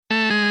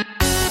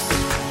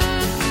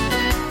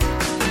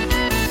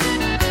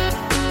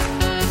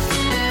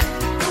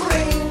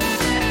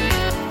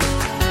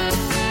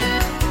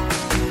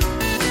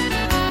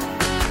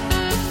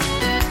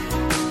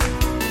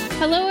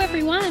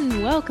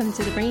welcome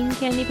to the Brain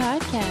Candy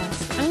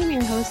Podcast. I'm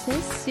your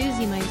hostess,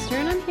 Susie Meister,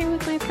 and I'm here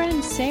with my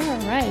friend, Sarah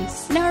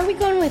Rice. Now, are we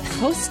going with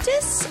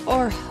hostess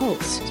or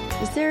host?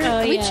 Is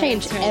there? We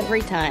change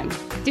every time.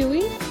 Do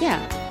we? Yeah.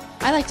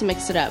 I like to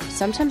mix it up.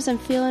 Sometimes I'm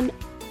feeling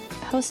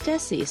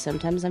hostessy.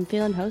 Sometimes I'm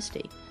feeling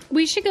hosty.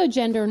 We should go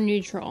gender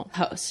neutral.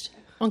 Host.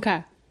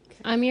 Okay.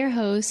 I'm your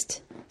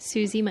host,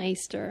 Susie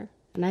Meister.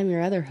 And I'm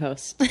your other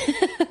host.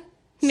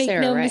 Make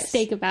Sarah no Rice.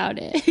 mistake about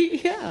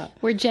it. Yeah.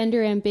 We're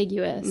gender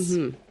ambiguous.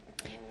 Mm-hmm.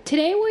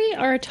 Today we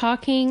are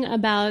talking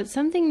about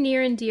something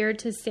near and dear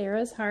to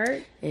Sarah's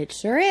heart. It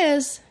sure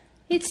is.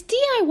 It's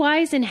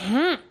DIYs and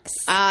hacks.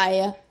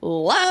 I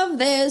love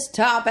this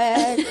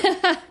topic.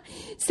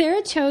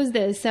 Sarah chose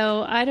this,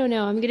 so I don't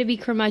know. I'm going to be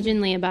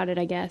curmudgeonly about it,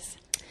 I guess.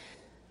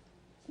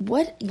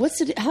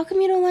 What's it? How come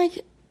you don't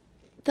like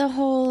the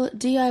whole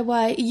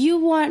DIY? You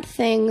want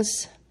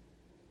things.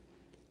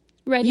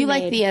 Ready-made. You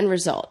like the end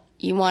result.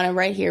 You want it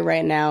right here,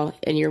 right now,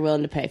 and you're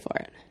willing to pay for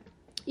it.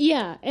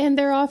 Yeah, and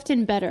they're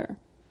often better.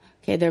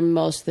 Okay, they're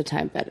most of the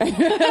time better.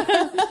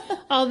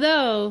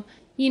 Although,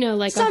 you know,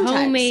 like Sometimes. a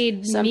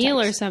homemade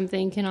meal or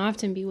something can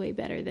often be way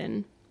better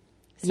than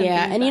something.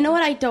 Yeah, and you know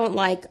what I don't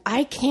like?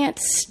 I can't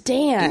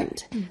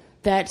stand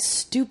that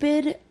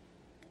stupid...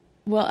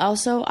 Well,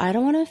 also, I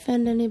don't want to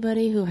offend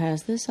anybody who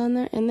has this on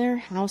in their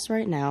house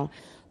right now,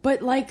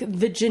 but like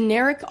the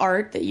generic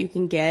art that you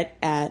can get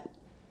at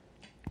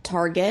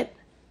Target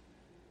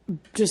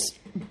just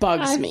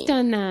bugs me. I've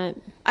done that.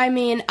 I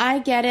mean, I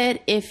get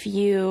it if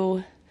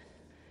you...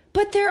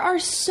 But there are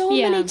so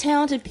many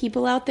talented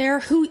people out there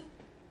who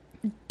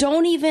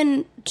don't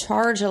even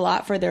charge a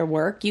lot for their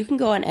work. You can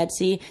go on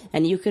Etsy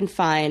and you can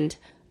find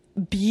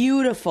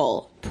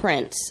beautiful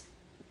prints,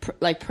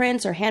 like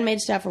prints or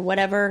handmade stuff or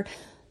whatever,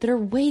 that are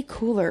way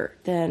cooler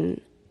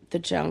than the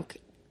junk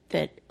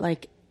that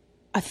like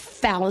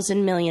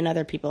 1,000 million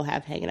other people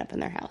have hanging up in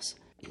their house.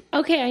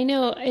 Okay, I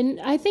know. And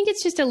I think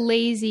it's just a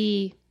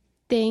lazy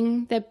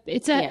thing that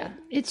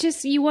it's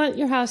just you want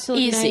your house to look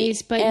easy,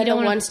 nice, but and you don't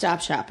want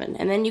one-stop shopping.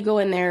 And then you go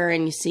in there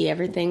and you see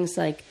everything's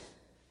like,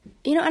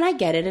 you know, and I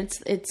get it.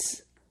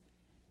 It's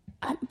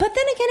but then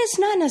again, it's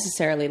not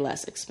necessarily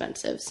less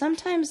expensive.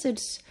 Sometimes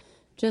it's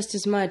just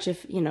as much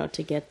if, you know,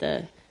 to get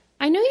the...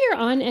 I know you're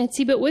on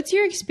Etsy, but what's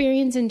your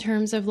experience in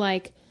terms of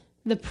like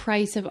the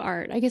price of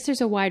art? I guess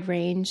there's a wide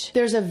range.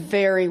 There's a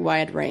very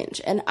wide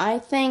range. And I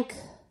think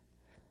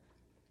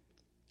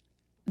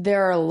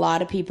there are a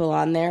lot of people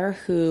on there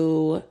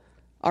who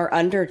are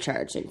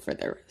undercharging for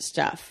their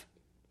stuff.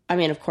 I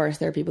mean, of course,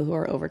 there are people who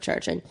are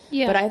overcharging.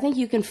 Yeah. But I think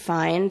you can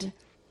find,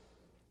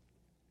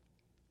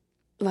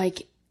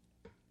 like,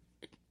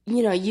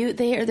 you know,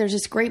 there's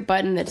this great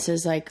button that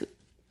says, like,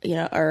 you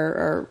know,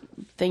 or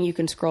thing you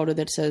can scroll to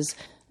that says,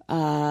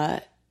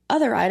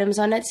 other items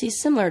on Etsy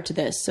similar to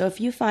this. So if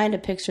you find a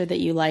picture that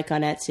you like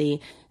on Etsy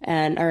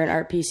or an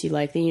art piece you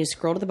like, then you just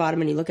scroll to the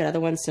bottom and you look at other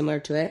ones similar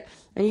to it,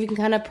 and you can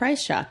kind of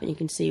price shop and you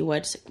can see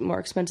what's more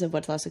expensive,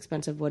 what's less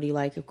expensive, what do you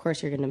like. Of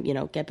course, you're going to, you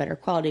know, get better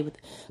quality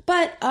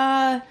but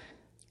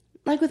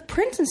like with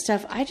prints and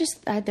stuff,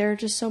 there are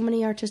just so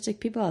many artistic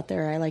people out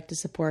there. I like to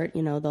support,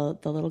 you know,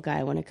 the little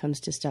guy when it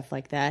comes to stuff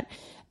like that.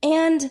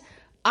 And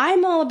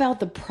I'm all about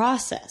the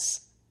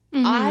process.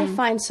 Mm-hmm. I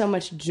find so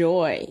much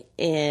joy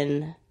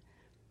in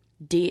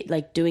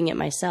like doing it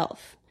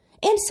myself.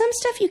 And some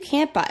stuff you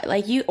can't buy,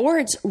 or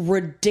it's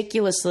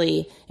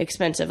ridiculously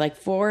expensive. Like,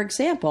 for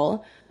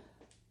example,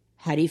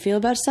 how do you feel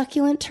about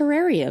succulent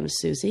terrariums,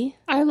 Susie?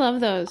 I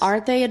love those.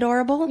 Aren't they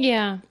adorable?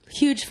 Yeah.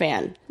 Huge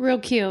fan. Real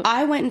cute.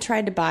 I went and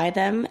tried to buy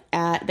them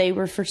they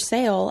were for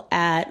sale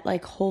at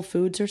like Whole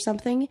Foods or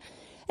something.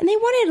 And they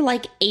wanted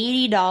like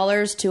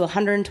 $80 to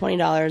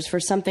 $120 for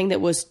something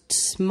that was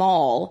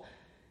small.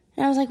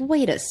 And I was like,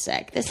 wait a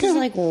sec. This is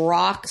like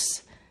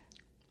rocks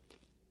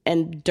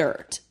and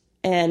dirt.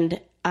 And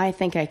I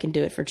think I can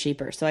do it for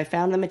cheaper. So I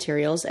found the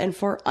materials, and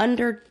for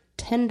under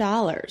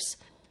 $10,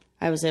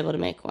 I was able to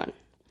make one.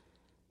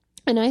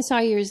 And I saw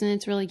yours, and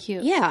it's really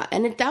cute. Yeah,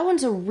 and that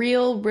one's a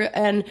real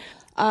and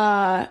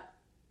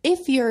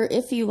if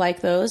you like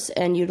those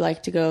and you'd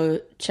like to go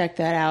check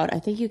that out, I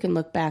think you can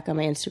look back on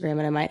my Instagram,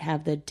 and I might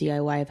have the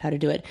DIY of how to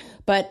do it.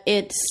 But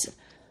it's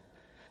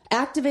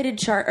activated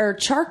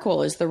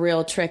charcoal is the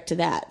real trick to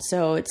that.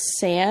 So it's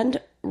sand,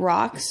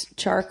 rocks,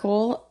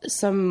 charcoal,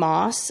 some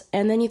moss,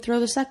 and then you throw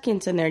the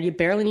succulents in there. You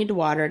barely need to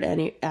water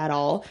it at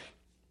all.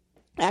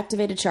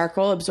 Activated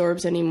charcoal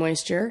absorbs any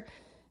moisture.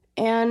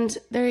 And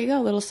there you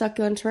go, little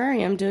succulent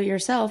terrarium. Do it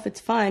yourself.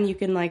 It's fun. You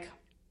can like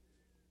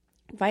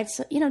invite,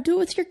 do it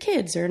with your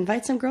kids or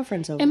invite some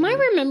girlfriends over. Am I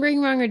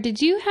remembering wrong, or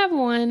did you have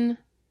one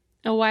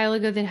a while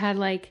ago that had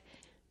like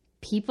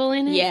people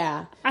in it?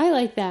 Yeah. I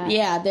like that.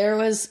 Yeah, there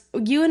was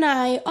you and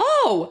I.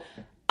 Oh,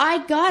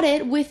 I got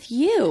it with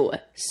you,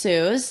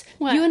 Suze.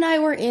 What? You and I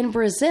were in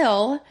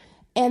Brazil,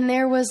 and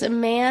there was a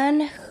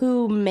man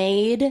who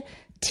made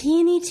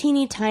teeny,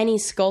 teeny, tiny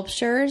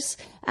sculptures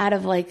out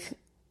of like,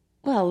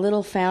 well,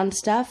 little found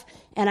stuff.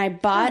 And I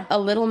bought a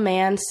little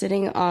man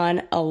sitting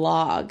on a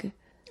log.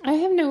 I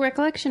have no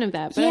recollection of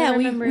that, but Yeah, I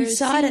remember we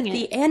saw it at seeing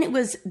the end. It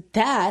was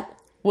that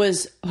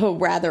was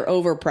rather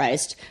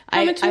overpriced.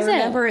 How much was I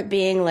remember it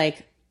being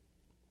like,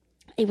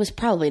 it was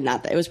probably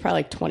not that. It was probably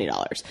like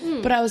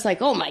 $20. But I was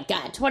like, oh my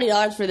God,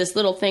 $20 for this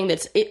little thing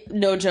that's,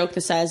 no joke,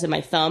 the size of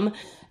my thumb.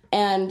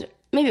 And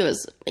maybe it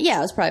was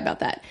probably about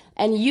that.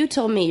 And you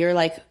told me, you're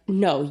like,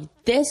 no,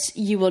 this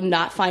you will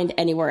not find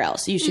anywhere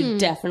else. You should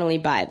definitely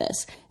buy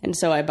this. And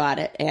so I bought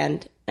it,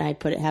 and I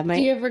put it, in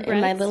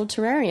my little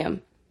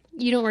terrarium.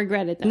 You don't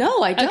regret it, though?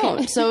 No, I don't.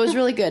 Okay. So it was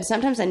really good.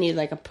 Sometimes I need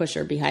like a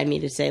pusher behind me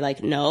to say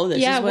like, no, this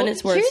is when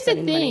it's worth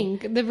spending money. Here's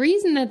the thing. The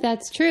reason that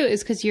that's true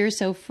is because you're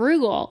so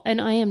frugal,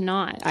 and I am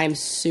not. I'm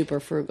super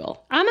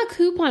frugal. I'm a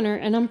couponer,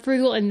 and I'm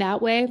frugal in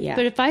that way. Yeah.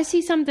 But if I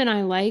see something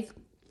I like,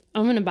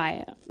 I'm going to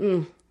buy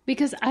it.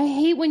 Because I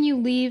hate when you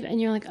leave and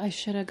you're like, I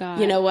should have got.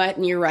 You know what?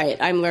 And you're right.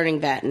 I'm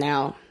learning that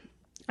now.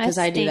 Because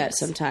I do that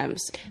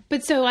sometimes.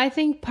 But so I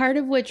think part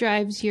of what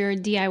drives your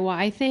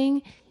DIY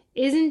thing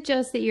isn't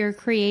just that you're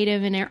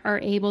creative and are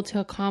able to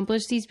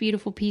accomplish these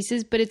beautiful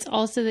pieces, but it's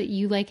also that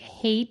you like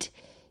hate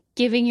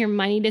giving your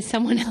money to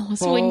someone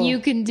else when you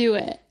can do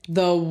it.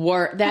 The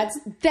worst.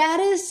 That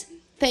is,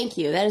 thank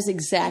you. That is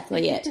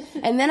exactly it.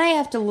 And then I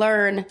have to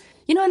learn,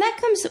 and that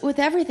comes with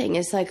everything.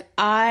 It's like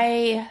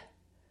I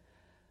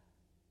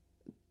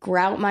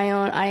regrouted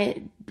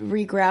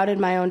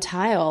my own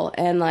tile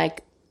and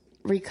like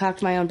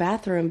recocked my own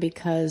bathroom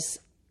because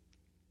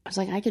I was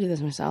like, I could do this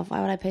myself. Why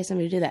would I pay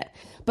somebody to do that?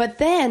 But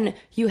then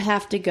you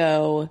have to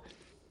go,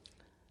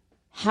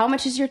 how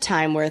much is your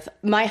time worth?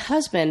 My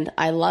husband,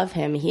 I love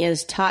him. He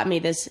has taught me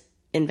this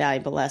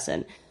invaluable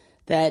lesson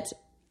that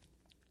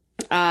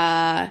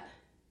how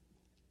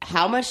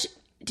much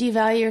do you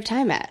value your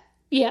time at?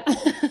 Yeah.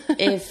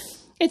 If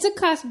it's a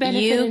cost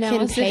benefit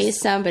analysis. You can pay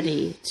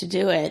somebody to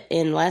do it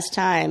in less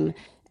time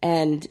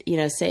and,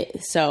 say,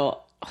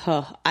 so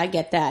I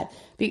get that.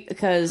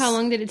 Because how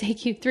long did it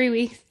take you? 3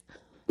 weeks?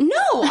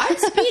 No, I'm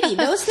speedy.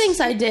 Those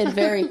things I did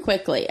very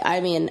quickly. I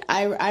mean,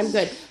 I'm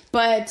good.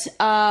 But,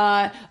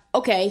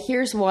 okay,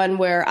 here's one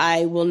where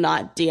I will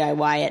not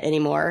DIY it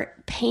anymore.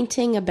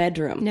 Painting a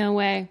bedroom. No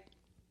way.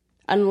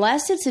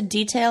 Unless it's a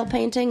detail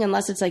painting,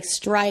 unless it's like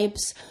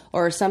stripes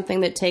or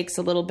something that takes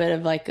a little bit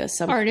of like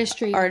some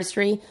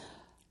artistry.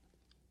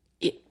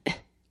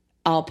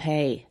 I'll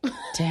pay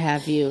to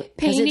have you.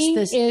 Painting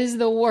is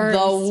the worst.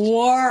 The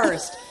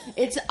worst.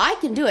 I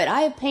can do it.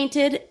 I have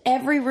painted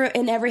every room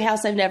in every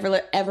house I've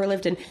ever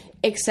lived in,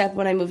 except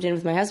when I moved in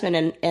with my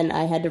husband and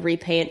I had to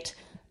repaint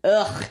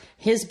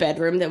his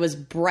bedroom that was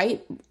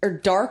bright or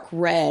dark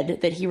red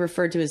that he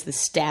referred to as the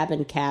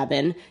stabbing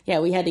cabin.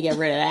 Yeah, we had to get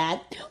rid of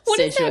that what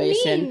situation.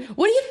 Does that mean?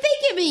 What do you think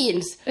it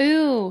means?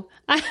 Ooh,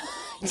 I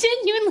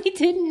genuinely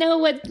didn't know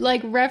what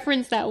like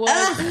reference that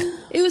was.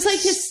 It was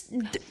like just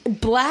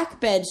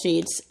black bed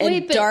sheets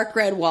and dark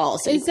red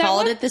walls. They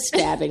called it the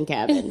stabbing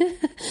cabin.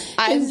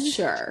 I'm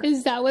sure.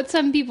 Is that what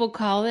some people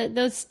call it?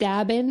 The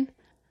stabbing?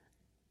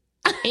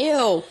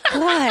 Ew,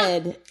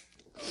 God.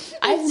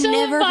 I've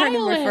never heard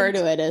him refer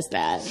to it as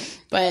that.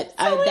 But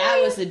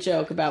that was the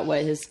joke about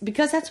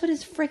because that's what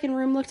his freaking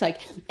room looked like.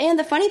 And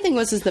the funny thing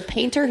was the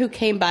painter who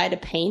came by to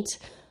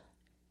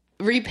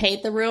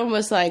repaint the room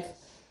was like,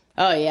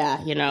 oh yeah,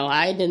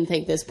 I didn't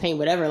think this paint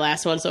would ever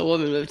last once a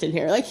woman moved in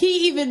here. Like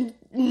he even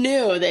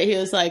knew that he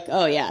was like,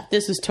 oh yeah,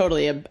 this was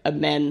totally a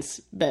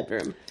men's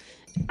bedroom.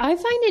 I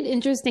find it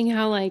interesting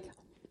how like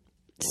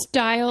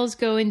styles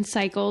go in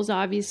cycles,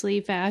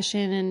 obviously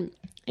fashion and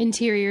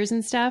interiors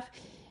and stuff.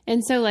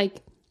 And so like,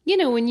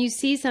 when you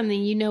see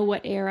something, you know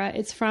what era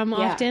it's from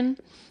often.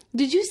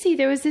 Did you see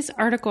there was this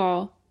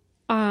article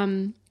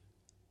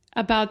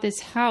about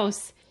this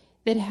house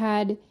that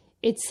had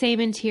its same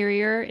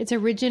interior, its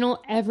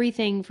original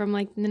everything from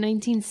like the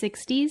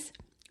 1960s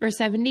or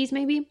 70s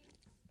maybe.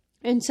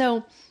 And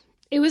so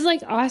it was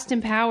like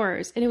Austin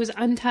Powers and it was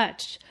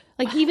untouched.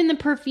 Like even the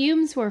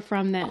perfumes were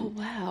from them. Oh,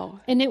 wow.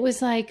 And it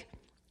was like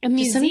a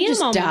museum. Did somebody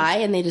just die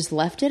and they just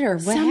left it or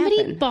what happened?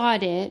 Somebody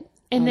bought it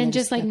and then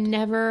just like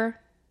never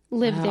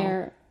lived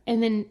there.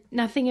 And then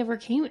nothing ever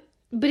came.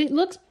 But it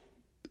looked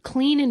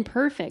clean and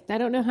perfect. I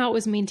don't know how it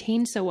was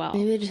maintained so well.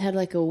 Maybe they just had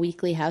like a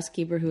weekly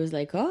housekeeper who was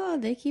like, oh,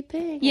 they keep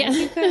paying.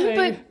 Yeah.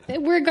 But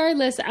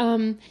regardless,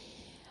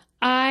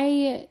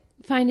 I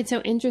find it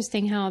so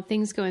interesting how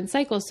things go in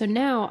cycles. So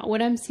now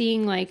what I'm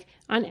seeing like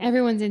on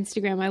everyone's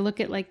Instagram, I look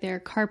at like their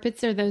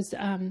carpets or those,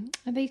 are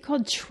they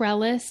called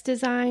trellis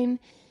design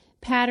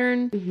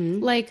pattern?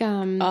 Mm-hmm. Like,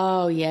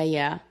 oh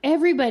yeah.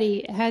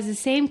 Everybody has the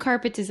same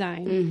carpet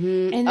design.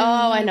 Mm-hmm. And then,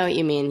 I know what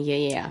you mean.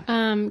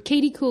 Yeah.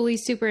 Katie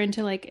Cooley's super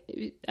into like,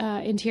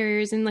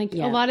 interiors and like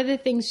a lot of the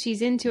things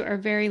she's into are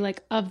very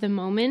like of the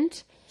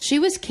moment. She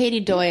was Katie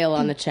Doyle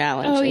on the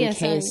challenge in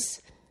case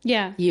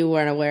you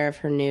weren't aware of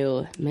her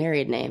new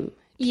married name.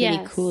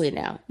 Katie Cooley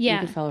now. Yeah. You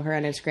can follow her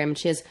on Instagram and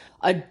she has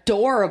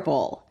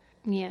adorable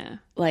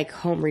like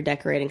home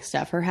redecorating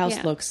stuff. Her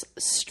house looks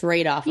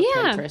straight off of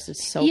Pinterest.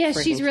 It's so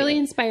she's really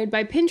inspired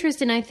by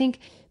Pinterest, and I think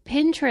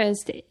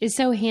Pinterest is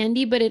so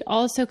handy, but it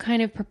also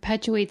kind of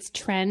perpetuates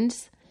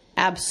trends.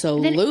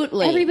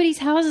 Absolutely. Everybody's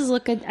houses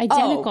look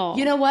identical.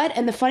 You know what?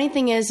 And the funny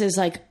thing is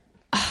like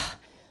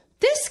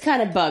this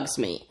kind of bugs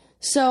me.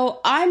 So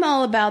I'm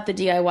all about the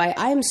DIY.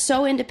 I am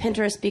so into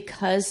Pinterest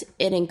because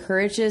it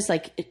encourages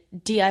like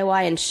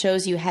DIY and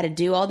shows you how to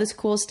do all this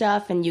cool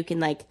stuff, and you can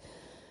like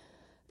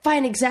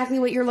find exactly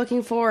what you're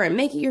looking for and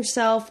make it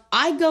yourself.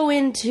 I go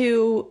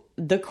into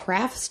the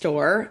craft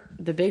store,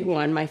 the big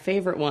one, my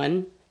favorite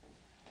one,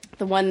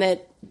 the one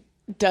that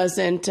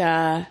doesn't,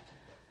 the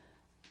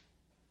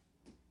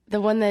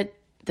one that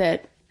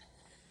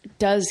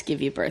does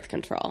give you birth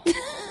control.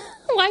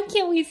 Why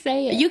can't we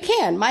say it? You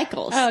can,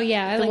 Michael's. Oh,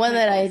 yeah. The one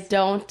that I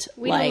don't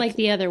We don't like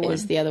the other one.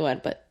 is the other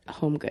one, but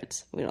Home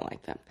Goods. We don't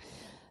like them.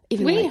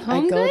 Even Wait, though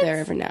Home I go Goods? there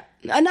every now.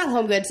 Not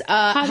Home Goods.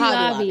 Hobby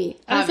Lobby.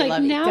 I was Hobby like,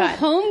 Lobby. now God.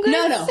 Home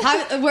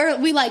Goods? No.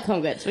 We like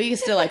Home Goods. We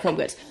still like Home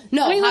Goods.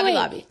 No, Wait, Hobby wait.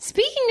 Lobby.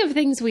 Speaking of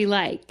things we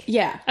like.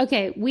 Yeah.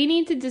 Okay, we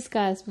need to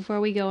discuss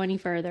before we go any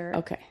further.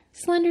 Okay.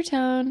 Slender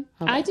Tone.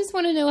 I just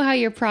want to know how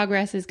your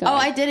progress is going. Oh,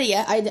 I did it.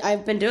 Yeah,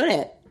 I've been doing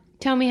it.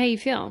 Tell me how you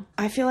feel.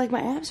 I feel like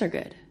my abs are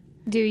good.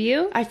 Do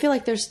you? I feel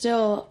like they're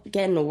still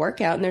getting a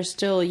workout and they're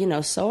still,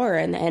 sore.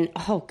 And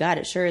oh, God,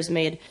 it sure has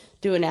made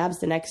doing abs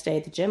the next day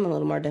at the gym a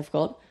little more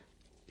difficult.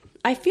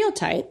 I feel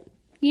tight.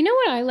 You know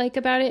what I like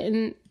about it?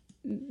 And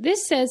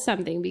this says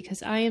something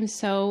because I am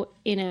so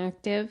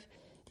inactive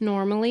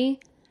normally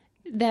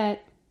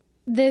that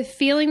the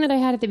feeling that I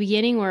had at the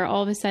beginning where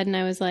all of a sudden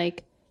I was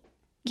like,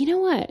 you know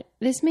what?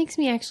 This makes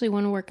me actually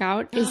want to work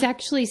out is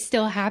actually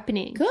still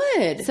happening.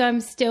 Good. So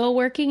I'm still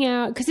working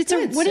out because it's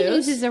what it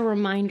is a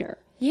reminder.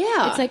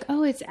 Yeah. It's like,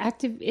 oh, it's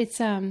active. It's,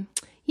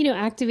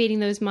 activating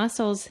those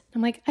muscles.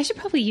 I'm like, I should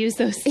probably use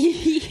those,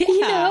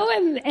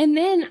 and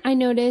then I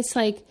noticed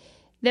like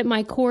that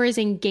my core is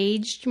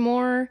engaged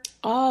more.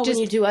 Oh, when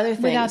you do other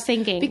things. Without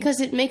thinking.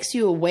 Because it makes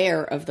you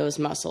aware of those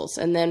muscles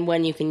and then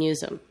when you can use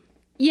them.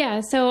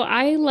 Yeah. So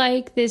I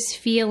like this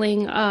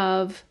feeling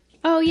of,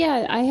 oh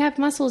yeah, I have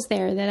muscles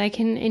there that I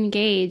can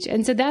engage.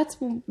 And so that's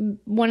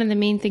one of the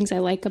main things I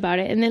like about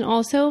it. And then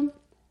also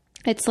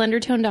at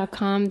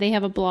slendertone.com, they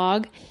have a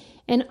blog.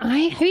 And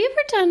have you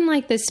ever done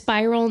like the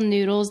spiral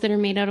noodles that are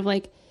made out of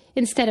like,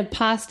 instead of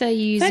pasta,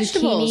 you use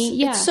vegetables. Zucchini?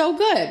 Yeah. It's so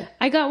good.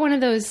 I got one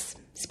of those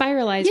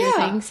spiralizer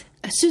things.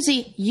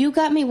 Susie, you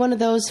got me one of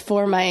those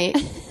for my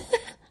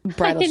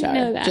bridal didn't shower,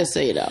 know that. just so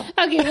you know.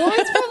 Okay, well,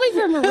 it's probably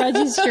from a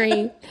registry.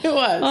 It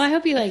was. Well, I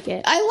hope you like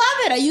it. I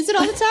love it. I use it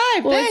all the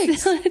time.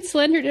 Thanks. At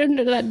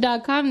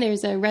slendertone.com,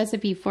 there's a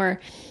recipe for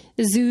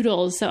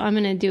zoodles. So I'm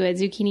going to do it,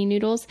 zucchini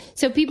noodles.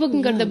 So people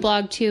can go to the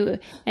blog too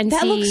and see.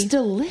 That looks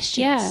delicious.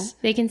 Yeah,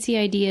 they can see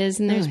ideas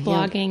and there's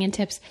blogging and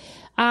tips.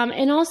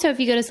 And also, if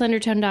you go to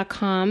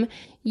slendertone.com,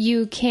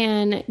 you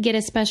can get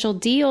a special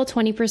deal,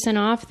 20%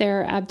 off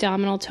their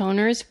abdominal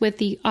toners with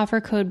the offer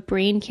code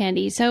Brain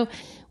Candy. So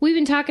we've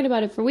been talking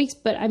about it for weeks,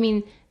 but I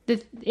mean,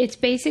 it's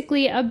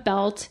basically a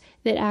belt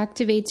that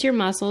activates your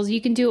muscles.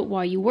 You can do it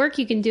while you work.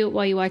 You can do it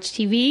while you watch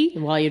TV.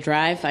 While you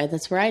drive,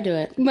 that's where I do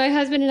it. My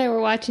husband and I were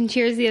watching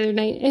Cheers the other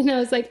night, and I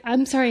was like,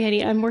 I'm sorry,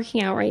 honey, I'm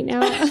working out right now.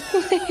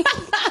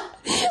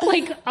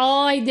 Like,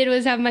 all I did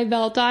was have my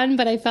belt on,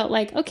 but I felt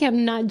like, okay,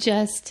 I'm not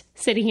just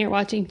sitting here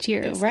watching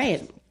Cheers.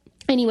 Right.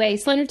 Anyway,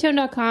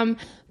 slendertone.com,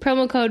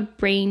 promo code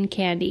Brain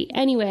Candy.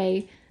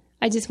 Anyway,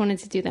 I just wanted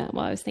to do that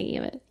while I was thinking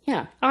of it.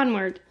 Yeah.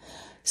 Onward.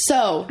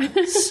 So,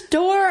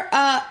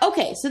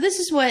 okay, so this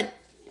is what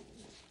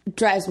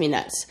drives me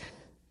nuts.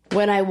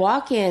 When I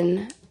walk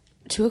in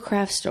to a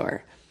craft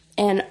store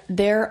and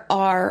there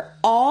are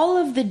all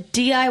of the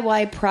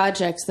DIY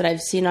projects that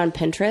I've seen on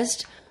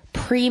Pinterest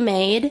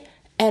pre-made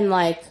and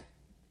like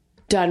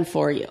done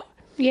for you.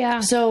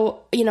 Yeah. So,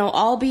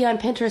 I'll be on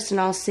Pinterest and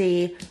I'll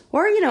see,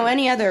 or,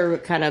 any other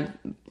kind of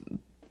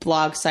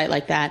blog site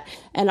like that,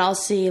 and I'll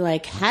see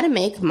like how to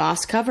make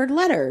moss covered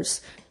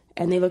letters.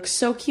 And they look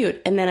so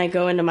cute. And then I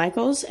go into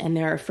Michael's and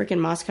there are freaking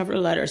moss covered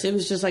letters. It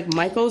was just like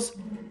Michael's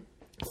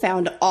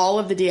found all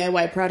of the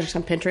DIY projects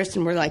on Pinterest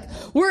and we're like,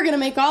 we're going to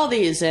make all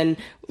these and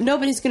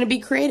nobody's going to be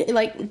creative.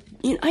 Like,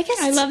 I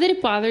guess I love that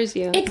it bothers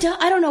you.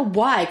 I don't know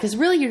why, because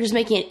really you're just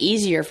making it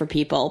easier for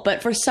people.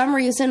 But for some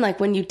reason, like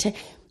when you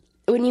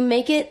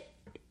make it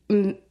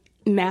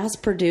mass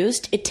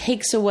produced, it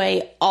takes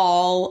away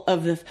all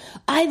of the.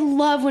 I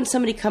love when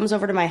somebody comes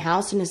over to my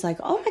house and is like,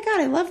 "Oh my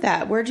God, I love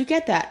that. Where'd you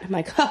get that?" I'm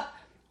like, "Huh,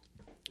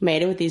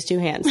 made it with these two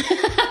hands."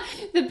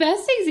 The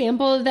best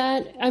example of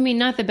that, I mean,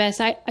 not the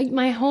best.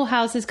 My whole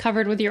house is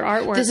covered with your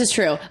artwork. This is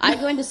true. I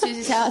go into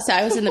Susie's house.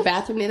 I was in the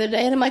bathroom the other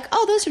day, and I'm like,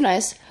 "Oh, those are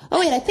nice. Oh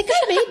wait, I think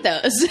I made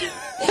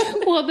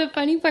those." Well, the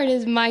funny part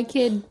is my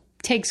kid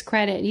takes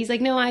credit. He's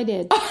like, "No, I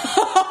did,"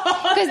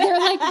 because they're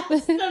like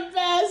the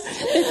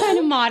best. They're kind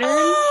of modern.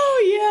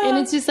 Oh yeah, and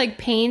it's just like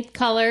paint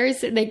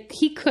colors. Like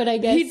he could, I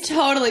guess, he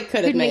totally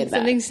could have made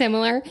something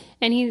similar.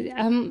 And he,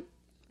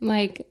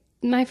 like,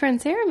 my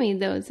friend Sarah made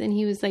those, and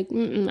he was like,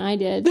 I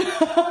did.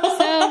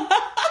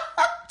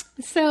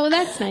 So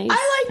that's nice.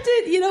 I liked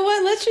it. You know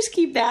what? Let's just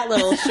keep that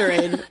little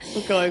charade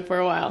going for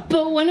a while.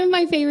 But one of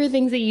my favorite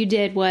things that you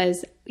did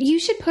was, you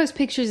should post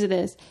pictures of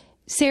this.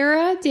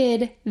 Sarah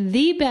did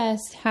the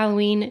best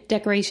Halloween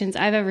decorations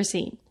I've ever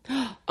seen.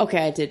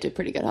 Okay, I did do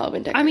pretty good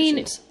Halloween decorations. I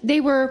mean,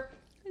 they were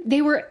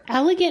they were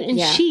elegant and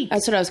chic.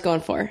 That's what I was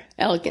going for.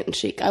 Elegant and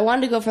chic. I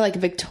wanted to go for like a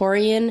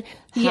Victorian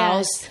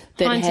house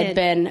that haunted. had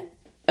been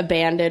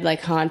abandoned,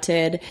 like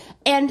haunted.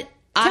 And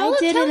Tell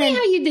me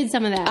how you did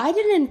some of that. I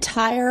did an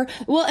entire,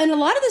 well, and a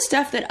lot of the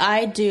stuff that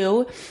I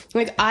do,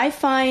 like I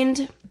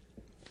find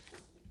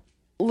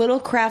little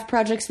craft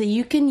projects that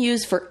you can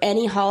use for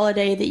any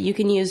holiday, that you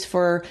can use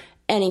for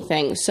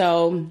anything.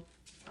 So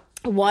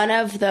one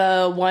of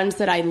the ones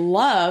that I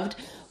loved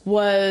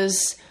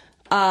was,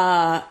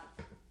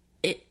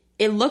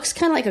 it looks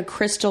kind of like a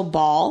crystal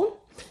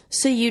ball.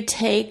 So you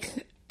take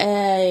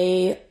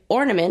a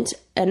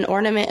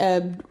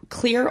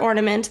clear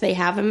ornament. They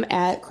have them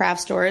at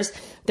craft stores.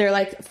 They're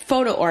like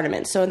photo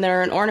ornaments. So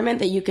they're an ornament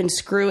that you can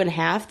screw in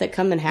half, that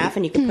come in half,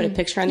 and you can put a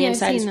picture on the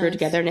inside and screw it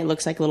together, and it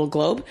looks like a little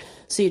globe.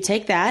 So you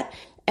take that,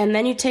 and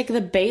then you take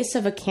the base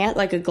of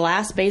like a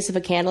glass base of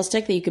a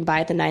candlestick that you can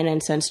buy at the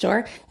 99-cent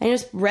store, and you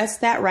just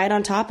rest that right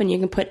on top, and you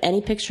can put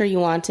any picture you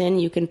want in.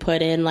 You can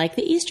put in like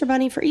the Easter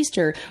bunny for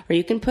Easter, or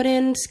you can put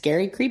in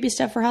scary, creepy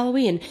stuff for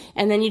Halloween,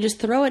 and then you just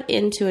throw it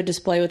into a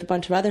display with a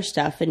bunch of other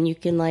stuff, and you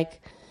can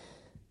like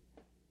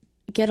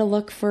get a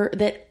look for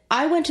that.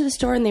 I went to the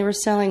store and they were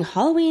selling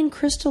Halloween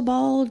crystal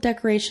ball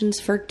decorations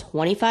for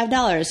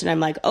 $25, and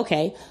I'm like,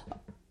 okay,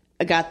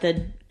 I got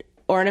the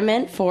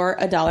ornament for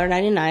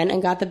 $1.99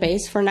 and got the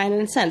base for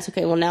 99 cents.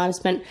 Okay, well now I've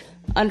spent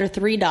under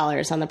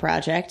 $3 on the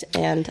project,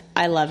 and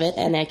I love it,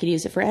 and I could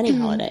use it for any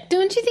holiday.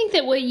 Don't you think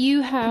that what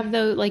you have,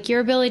 though, like your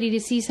ability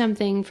to see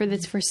something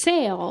that's for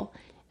sale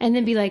and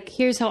then be like,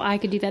 here's how I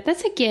could do that,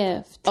 that's a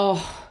gift.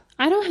 Oh,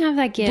 I don't have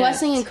that gift.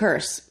 Blessing and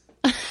curse.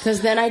 Because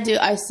then I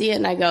see it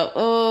and I go,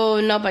 oh,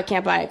 nope, I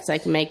can't buy it because I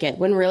can make it.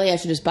 When really I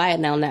should just buy it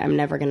now, and I'm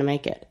never going to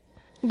make it.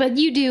 But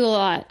you do a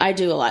lot. I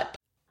do a lot.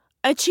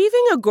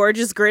 Achieving a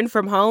gorgeous grin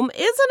from home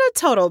isn't a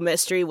total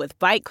mystery with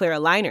Byte Clear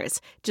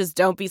aligners. Just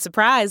don't be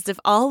surprised if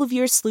all of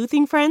your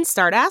sleuthing friends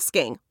start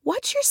asking,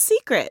 what's your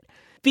secret?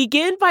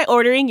 Begin by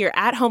ordering your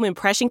at-home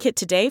impression kit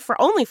today for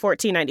only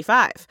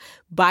 $14.95.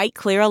 Byte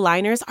Clear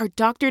aligners are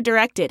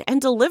doctor-directed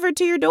and delivered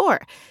to your door.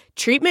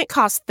 Treatment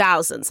costs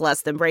thousands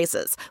less than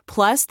braces.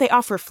 Plus, they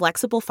offer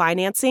flexible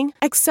financing,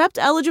 accept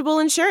eligible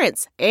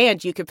insurance,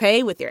 and you can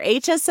pay with your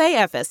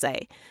HSA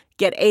FSA.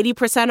 Get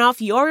 80%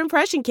 off your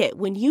impression kit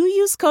when you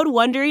use code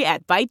WONDERY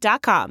at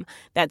Byte.com.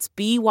 That's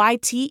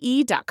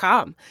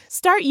BYTE.com.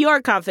 Start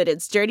your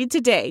confidence journey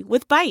today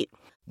with Byte.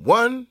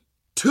 1,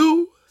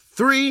 2,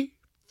 3,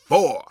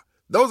 4.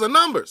 Those are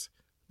numbers.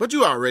 But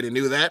you already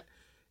knew that.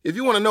 If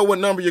you want to know what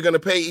number you're going to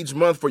pay each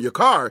month for your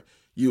car,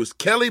 use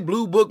Kelley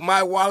Blue Book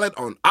My Wallet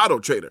on Auto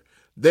Trader.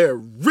 They're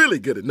really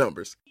good at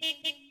numbers.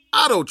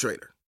 Auto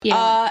Trader.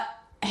 Yeah.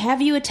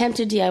 Have you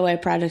attempted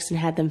DIY projects and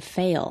had them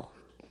fail?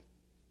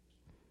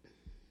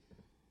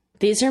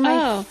 These are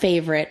my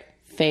favorite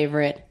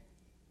things.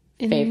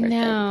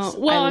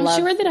 Well, I'm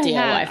sure that DIY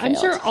I have. failed.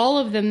 I'm sure all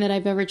of them that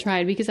I've ever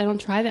tried, because I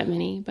don't try that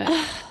many. But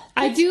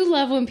I do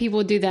love when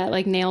people do that,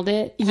 like nailed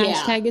it.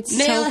 Hashtag it's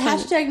so fun.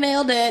 Hashtag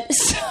nailed it.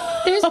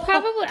 There's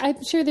probably,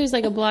 I'm sure there's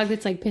like a blog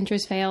that's like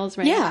Pinterest fails,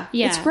 right? Yeah.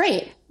 It's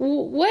great.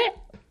 What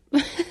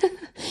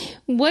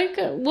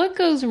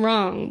goes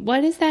wrong? What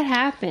does that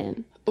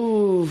happen?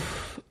 Ooh.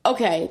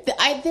 Okay.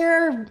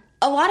 There are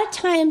a lot of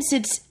times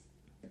it's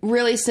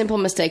really simple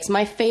mistakes.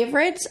 My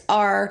favorites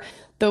are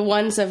the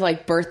ones of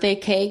like birthday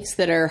cakes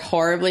that are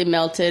horribly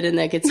melted, and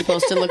like it's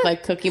supposed to look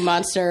like Cookie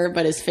Monster,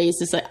 but his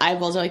face is like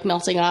eyeballs are like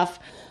melting off.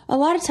 A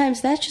lot of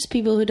times that's just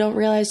people who don't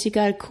realize you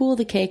got to cool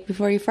the cake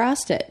before you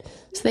frost it.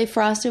 So they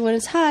frost it when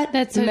it's hot.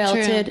 That's so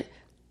melted true.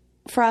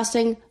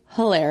 Frosting,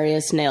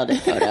 hilarious, nailed it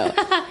photo.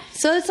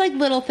 So it's like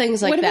little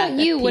things like that. What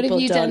about you? What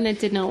have you don't done that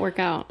did not work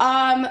out?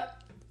 I've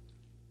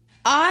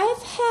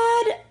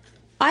had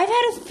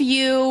a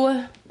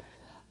few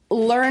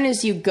learn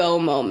as you go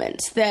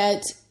moments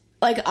that,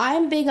 like,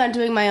 I'm big on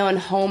doing my own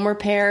home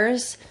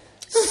repairs.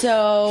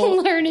 So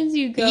learn as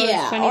you go.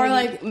 Yeah, or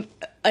like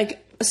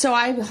so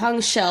I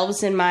hung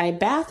shelves in my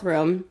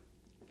bathroom,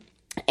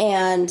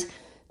 and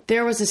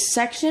there was a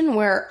section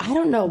where I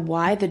don't know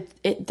why the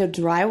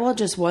drywall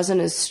just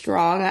wasn't as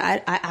strong.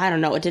 I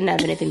don't know. It didn't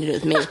have anything to do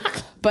with me.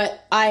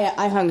 But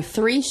I hung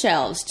 3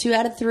 shelves, 2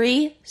 out of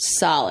 3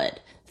 solid.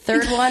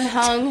 Third one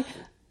hung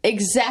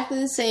exactly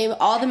the same.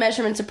 All the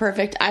measurements are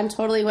perfect. I'm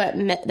totally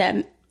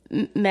that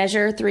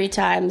measure 3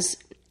 times,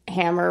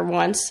 hammer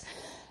once.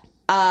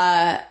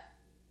 And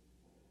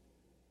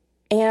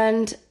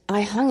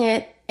I hung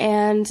it,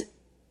 and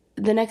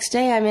the next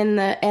day and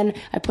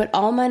I put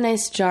all my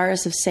nice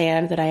jars of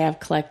sand that I have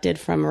collected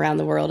from around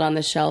the world on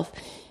the shelf.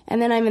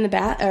 And then I'm in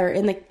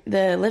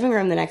the living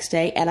room the next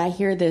day, and I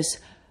hear this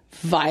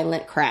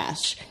violent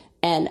crash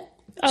and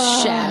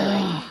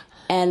shattering.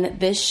 And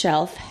this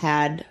shelf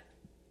had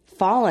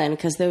fallen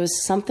because there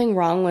was something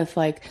wrong with,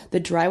 like, the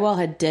drywall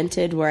had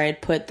dented where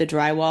I'd put the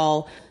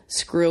drywall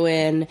screw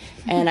in,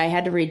 and I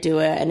had to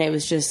redo it, and it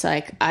was just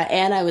like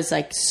I was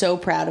like so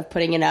proud of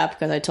putting it up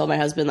because I told my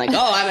husband, like,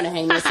 oh, I'm gonna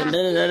hang this and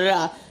da, da, da,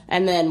 da.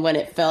 And then when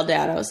it fell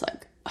down, I was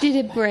like, did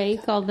it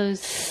break all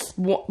those?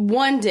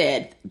 One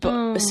did,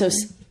 but so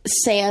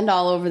sand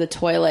all over the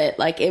toilet,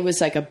 like it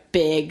was like a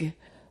big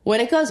When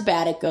it goes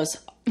bad, it goes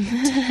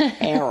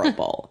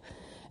terrible.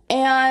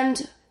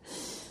 And,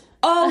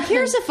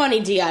 here's a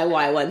funny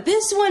DIY one.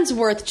 This one's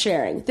worth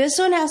sharing. This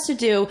one has to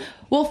do,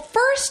 well,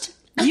 first,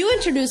 you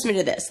introduced me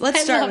to this.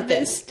 Let's start with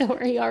this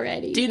story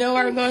already. Do you know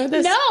where I'm going with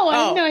this? No,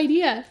 I have no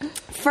idea.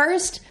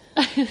 First,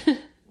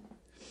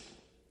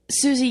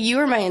 Susie, you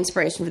are my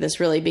inspiration for this,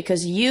 really,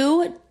 because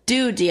you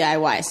do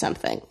DIY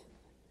something.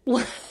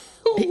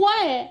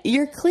 What?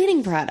 Your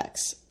cleaning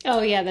products.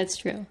 Oh, yeah, that's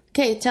true.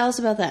 Okay, tell us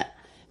about that.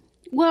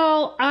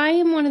 Well, I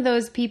am one of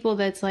those people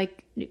that's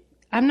like,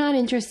 I'm not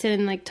interested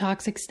in like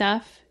toxic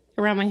stuff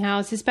around my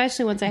house,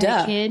 especially once I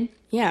have a kid.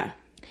 Yeah.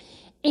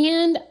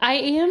 And I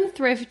am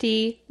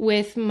thrifty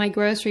with my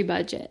grocery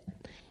budget,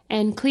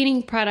 and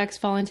cleaning products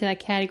fall into that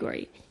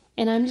category.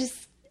 And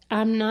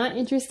I'm not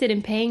interested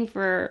in paying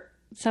for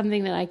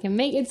something that I can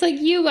make. It's like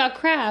you about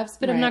crafts,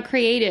 but I'm not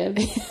creative.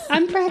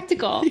 I'm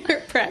practical. You're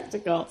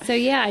practical. So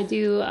yeah, I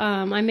do.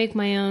 I make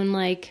my own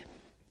like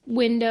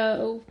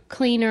window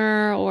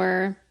cleaner,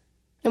 or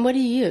And what do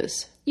you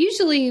use?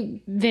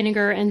 usually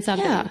vinegar and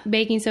something, Yeah.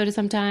 baking soda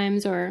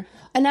sometimes, or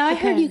And now I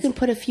heard you can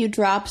put a few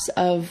drops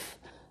of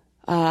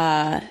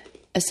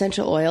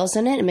essential oils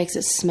in it. It makes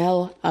it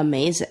smell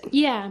amazing.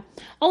 yeah.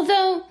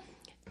 Although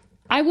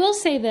I will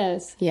say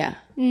this, Yeah.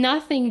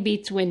 nothing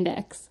beats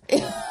Windex.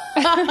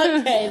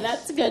 Okay,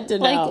 that's good to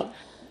know. Like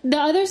the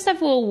other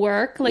stuff will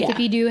work. Like Yeah. if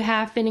you do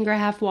half vinegar,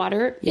 half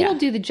water, Yeah. it'll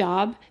do the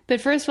job. But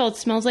first of all, it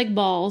smells like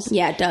balls.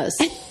 Yeah, it does.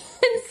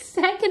 And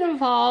second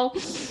of all,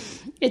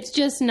 it's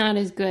just not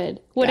as good.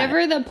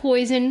 Whatever the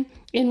poison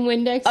in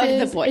Windex Oh,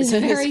 the is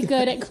poison is very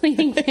good at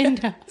cleaning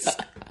windows.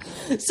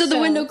 So the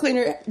window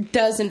cleaner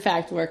does, in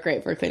fact, work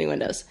great for cleaning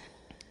windows.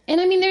 And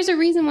I mean, there's a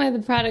reason why the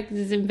product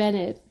is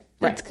invented.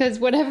 Right. It's because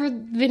whatever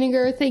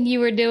vinegar thing you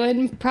were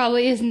doing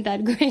probably isn't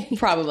that great.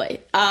 Probably.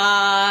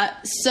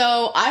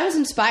 So I was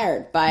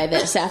inspired by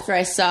this after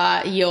I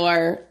saw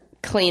your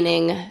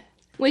cleaning.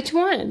 Which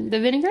one? The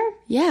vinegar?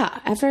 Yeah,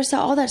 after I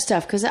saw all that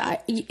stuff, because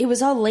it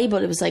was all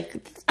labeled. It was like,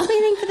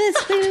 cleaning for this,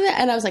 cleaning for that.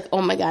 And I was like,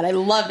 oh my God, I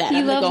love that. You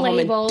I'm gonna love go home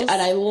labels.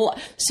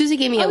 and Susie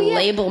gave me a yeah.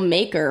 label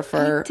maker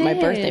for I my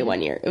did. birthday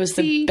one year. It was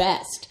the See?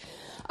 best.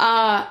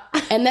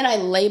 And then I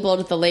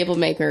labeled the label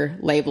maker,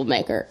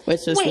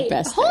 which was the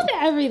best hold thing.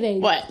 everything.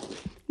 What?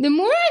 The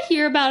more I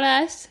hear about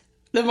us,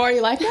 The more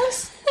you like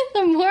us?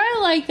 the more I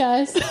like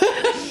us,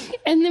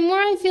 and the more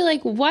I feel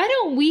like, why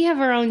don't we have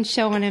our own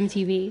show on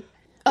MTV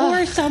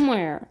or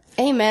somewhere?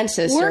 Amen,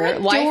 sister. We're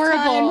adorable.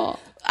 Lifetime.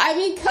 I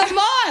mean, come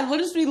on. We'll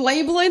just be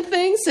labeling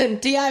things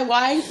and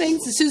DIYing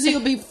things. And Susie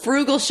will be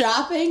frugal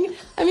shopping.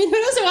 I mean, who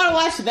doesn't want to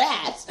watch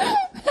that?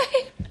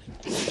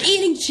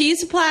 Eating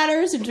cheese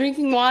platters and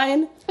drinking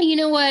wine. You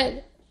know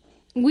what?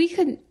 We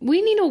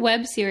need a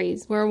web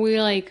series where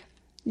we like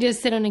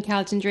just sit on a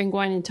couch and drink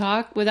wine and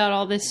talk without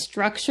all this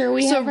structure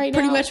we have right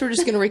pretty now. much we're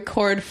just going to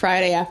record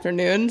Friday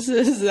afternoons.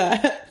 Is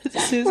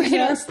Susie's We're in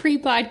our house.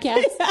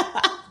 pre-podcast.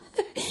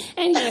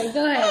 Anyway,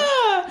 go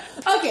ahead.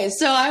 Okay,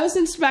 so I was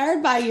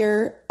inspired by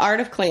your art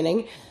of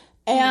cleaning,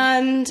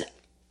 and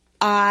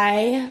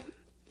I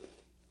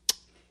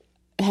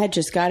had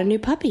just got a new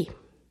puppy.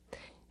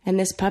 And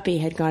this puppy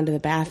had gone to the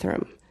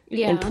bathroom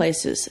in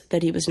places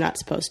that he was not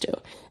supposed to.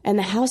 And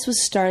the house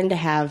was starting to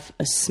have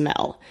a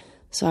smell.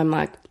 So I'm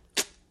like,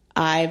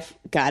 I've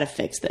got to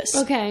fix this.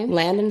 Okay.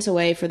 Landon's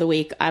away for the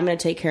week. I'm going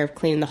to take care of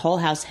cleaning the whole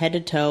house head to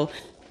toe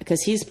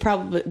because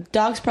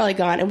dog's probably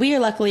gone. And we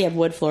luckily have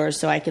wood floors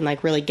so I can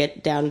like really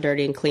get down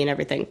dirty and clean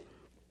everything.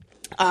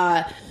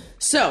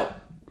 So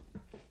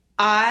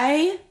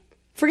I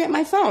forget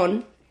my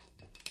phone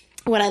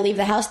when I leave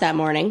the house that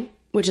morning,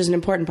 which is an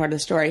important part of the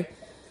story.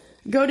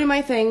 Go do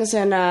my things,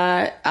 and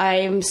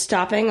I'm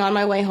stopping on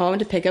my way home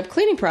to pick up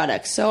cleaning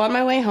products. So on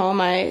my way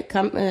home,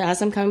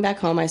 as I'm coming back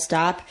home, I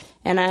stop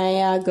and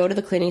I go to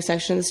the cleaning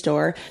section of the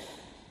store.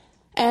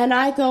 And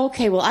I go,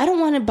 okay, well, I don't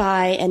want to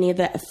buy any of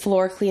the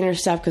floor cleaner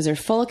stuff because they're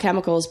full of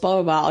chemicals, blah,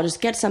 blah, blah. I'll just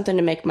get something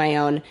to make my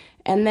own.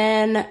 And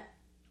then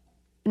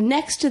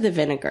next to the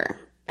vinegar,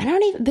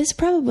 this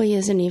probably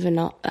isn't even,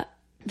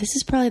 this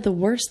is probably the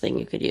worst thing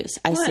you could use.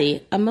 I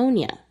see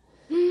ammonia.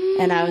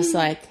 And I was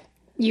like,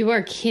 You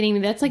are kidding me.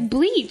 That's like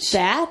bleach.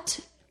 that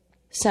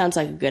sounds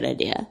like a good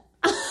idea.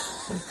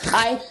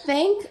 I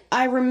think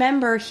I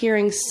remember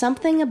hearing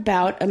something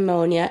about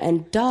ammonia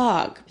and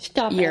dog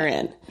Stop it.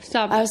 urine.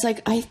 Stop I it. was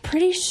like, I'm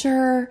pretty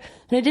sure,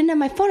 and I didn't have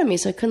my phone on me,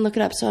 so I couldn't look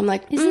it up. So I'm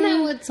like, Isn't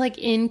that what's like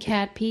in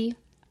cat pee?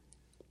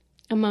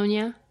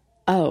 Ammonia?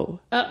 oh,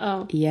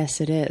 Uh-oh.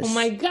 yes, it is. Oh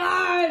my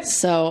God.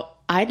 So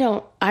I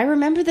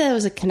remember that there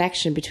was a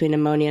connection between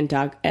ammonia and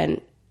dog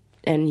and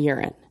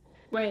urine.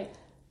 Right.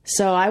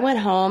 So I went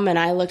home and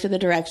I looked at the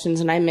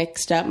directions and I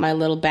mixed up my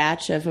little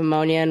batch of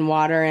ammonia and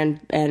water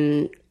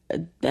and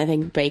I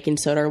think baking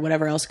soda or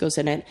whatever else goes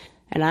in it.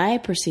 And I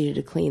proceeded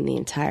to clean the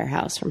entire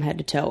house from head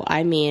to toe.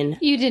 I mean,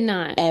 You did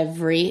not.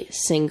 every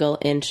single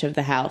inch of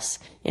the house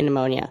in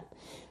ammonia.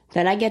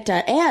 Then I get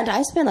done, and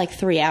I spent like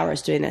 3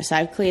 hours doing this.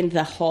 I've cleaned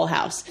the whole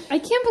house. I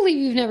can't believe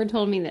you've never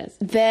told me this.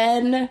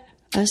 Then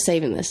I was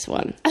saving this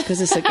one because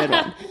it's a good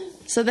one.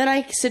 So then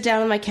I sit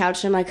down on my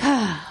couch and I'm like,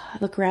 I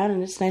look around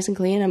and it's nice and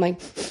clean. I'm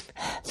like,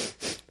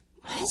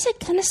 why does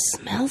it kind of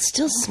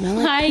still smell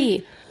like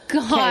pee?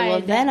 God. Okay, well,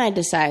 then I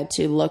decide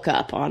to look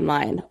up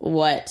online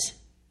what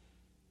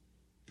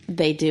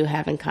they do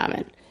have in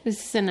common.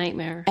 This is a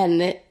nightmare.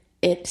 And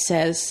it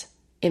says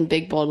in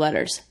big bold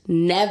letters,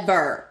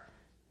 never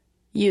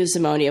use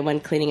ammonia when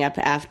cleaning up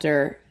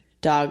after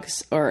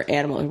dogs or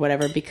animals or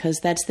whatever, because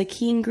that's the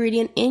key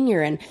ingredient in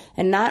urine.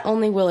 And not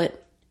only will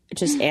it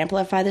just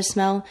amplify the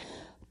smell,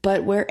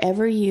 but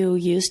wherever you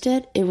used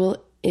it, it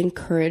will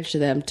encourage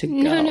them to go.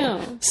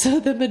 No.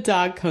 So then the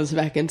dog comes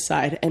back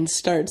inside and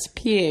starts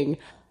peeing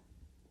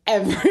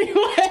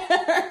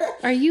everywhere.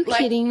 Are you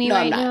kidding me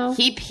right now?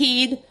 He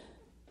peed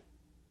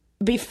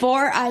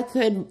before I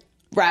could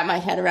wrap my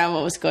head around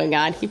what was going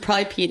on. He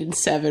probably peed in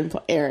 7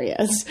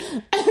 areas.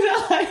 And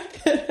I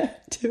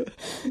had to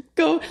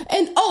go.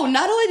 And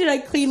not only did I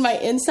clean my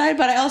inside,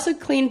 but I also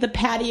cleaned the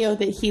patio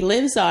that he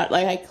lives on.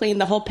 Like, I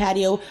cleaned the whole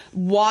patio,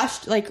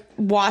 washed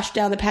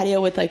down the patio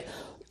with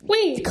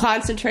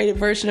concentrated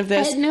version of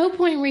this. At no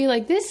point were you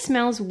like, this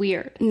smells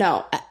weird.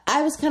 No,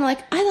 I was kind of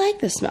like, I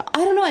like the smell.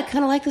 I don't know. I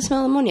kind of like the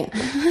smell of ammonia.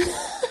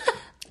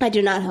 I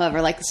do not,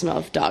 however, like the smell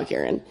of dog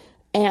urine.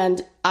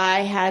 And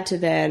I had to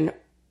then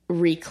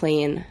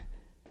re-clean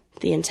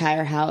the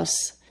entire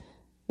house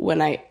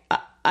when I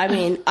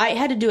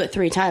had to do it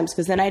 3 times,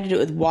 because then I had to do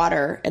it with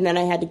water, and then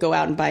I had to go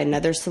out and buy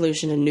another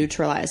solution and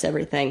neutralize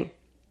everything.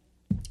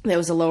 That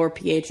was a lower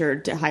pH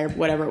or higher,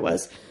 whatever it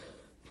was.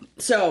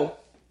 So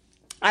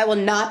I will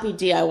not be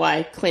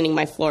DIY cleaning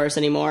my floors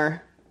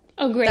anymore.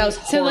 Oh, great. That was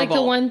horrible. So, like,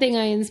 the one thing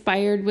I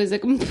inspired was a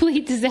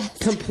complete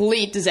disaster.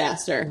 Complete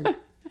disaster.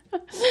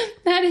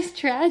 That is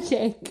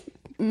tragic.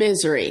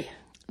 Misery.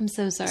 I'm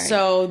so sorry.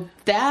 So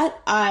that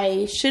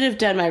I should have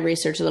done my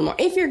research a little more.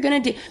 If you're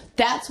going to do,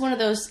 that's one of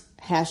those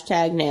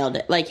hashtag nailed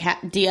it, like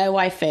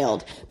DIY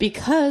failed,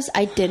 because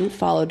I didn't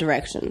follow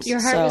directions.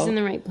 Your heart was in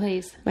the right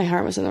place. My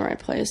heart was in the right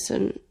place.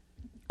 And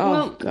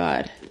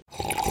God.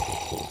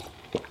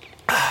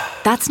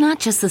 That's not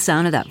just the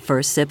sound of that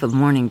first sip of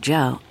Morning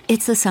Joe.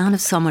 It's the sound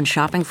of someone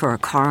shopping for a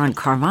car on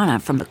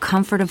Carvana from the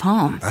comfort of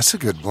home. That's a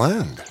good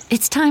blend.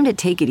 It's time to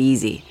take it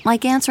easy,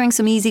 like answering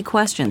some easy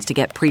questions to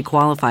get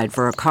pre-qualified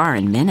for a car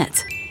in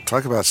minutes.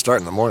 Talk about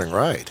starting the morning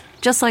right.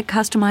 Just like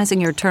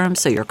customizing your terms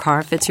so your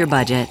car fits your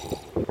budget.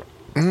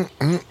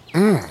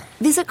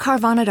 Visit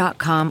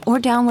Carvana.com or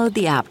download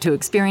the app to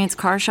experience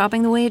car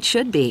shopping the way it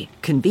should be.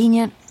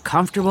 Convenient,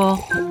 comfortable.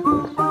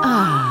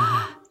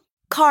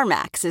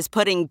 CarMax is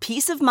putting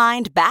peace of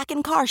mind back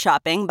in car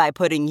shopping by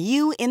putting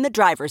you in the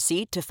driver's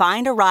seat to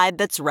find a ride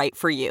that's right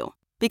for you.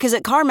 Because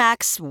at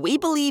CarMax, we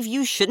believe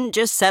you shouldn't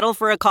just settle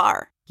for a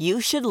car. You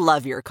should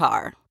love your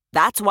car.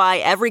 That's why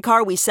every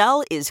car we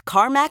sell is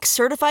CarMax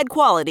certified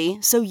quality,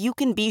 so you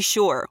can be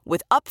sure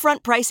with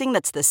upfront pricing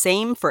that's the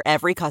same for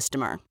every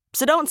customer.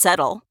 So don't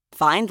settle.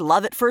 Find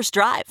love at first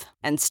drive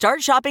and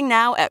start shopping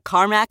now at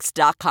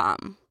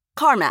CarMax.com.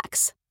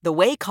 CarMax, the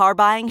way car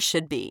buying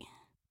should be.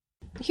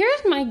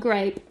 Here's my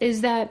gripe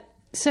is that,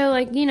 so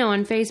like, you know,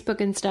 on Facebook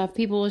and stuff,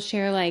 people will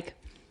share like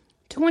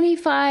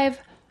 25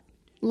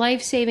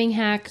 life-saving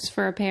hacks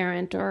for a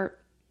parent or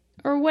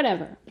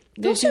whatever.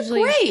 Those are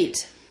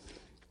great.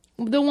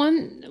 The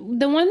one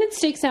that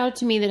sticks out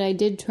to me that I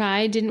did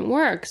try didn't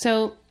work.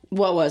 So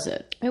what was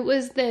it? It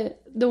was the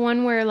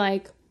one where,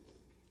 like,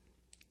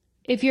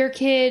 if you're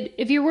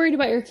worried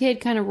about your kid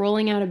kind of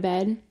rolling out of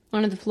bed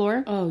onto the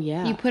floor. Oh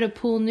yeah. You put a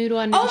pool noodle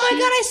under Oh the my sheet.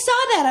 God, I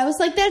saw that. I was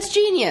like, that's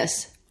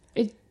genius.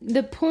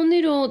 The pool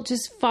noodle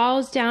just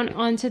falls down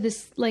onto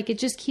this, like, it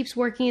just keeps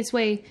working its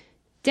way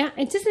down.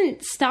 It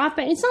doesn't stop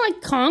it. It's not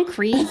like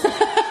concrete.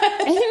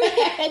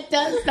 It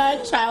does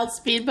not child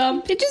speed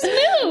bump. It just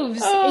moves.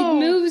 Oh. It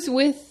moves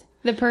with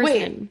the person.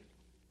 Wait.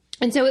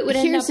 And so it would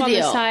end up on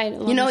the side.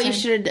 You know what you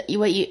should have,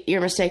 your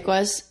mistake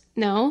was?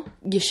 No.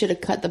 You should have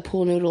cut the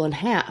pool noodle in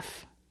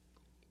half.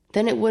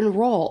 Then it wouldn't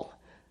roll.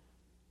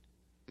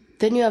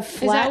 Then you have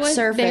flat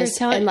surface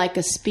and like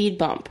a speed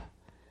bump.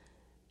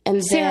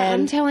 And Sarah,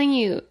 I'm telling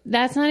you,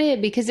 that's not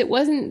it, because it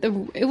wasn't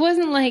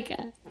like,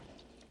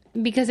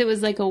 because it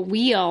was like a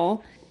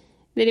wheel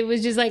that it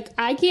was just like,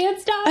 I can't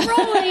stop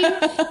rolling.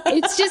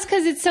 It's just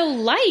because it's so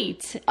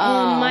light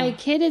and my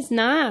kid is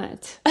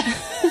not. So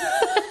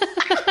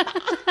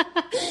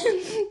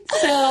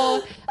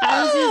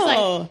I was just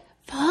like,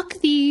 fuck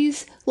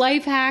these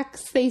life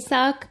hacks. They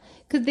suck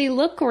because they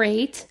look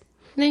great.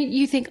 And then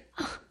you think,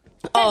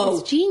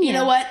 that's genius. You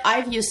know what?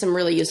 I've used some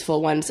really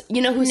useful ones.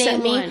 You know who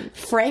sent me? One.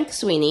 Frank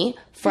Sweeney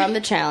from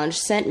The Challenge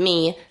sent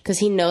me, because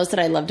he knows that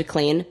I love to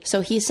clean. So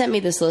he sent me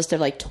this list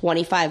of like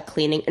 25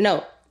 cleaning.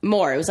 No,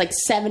 more. It was like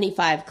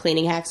 75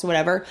 cleaning hacks or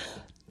whatever.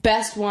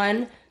 Best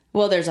one.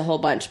 Well, there's a whole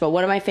bunch, but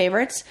one of my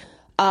favorites,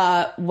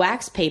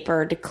 wax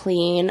paper to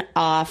clean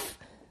off.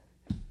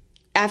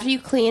 After you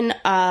clean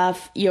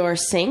off your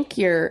sink,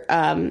 your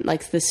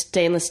like the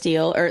stainless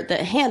steel or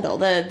the handle,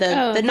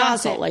 the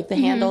nozzle, like the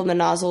handle and the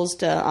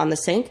nozzles on the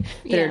sink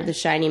that are the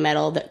shiny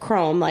metal, that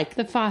chrome, like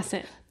the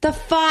faucet. The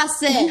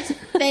faucet.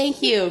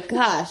 Thank you.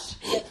 Gosh.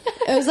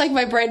 It was like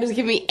my brain was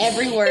giving me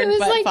every word It was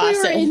but like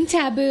faucet. we were in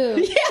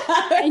Taboo.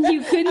 Yeah. And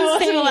you couldn't I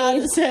wasn't say allowed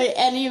to say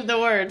any of the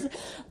words.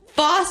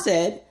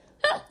 Faucet.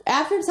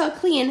 After it's all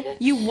clean,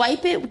 you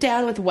wipe it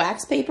down with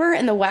wax paper,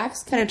 and the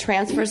wax kind of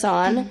transfers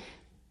on,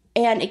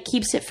 and it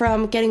keeps it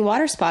from getting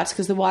water spots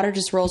because the water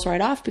just rolls right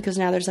off because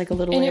now there's like a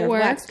little And layer it of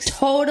wax. works.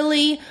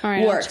 Totally All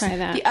right, works. I'll try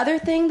that. The other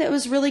thing that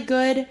was really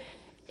good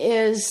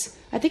is,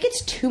 I think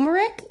it's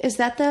turmeric. Is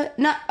that the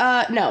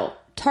no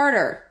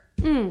tartar?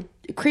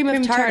 Cream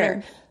of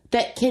tartar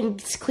that can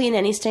clean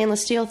any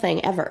stainless steel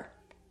thing ever.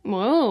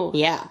 Whoa.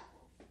 Yeah.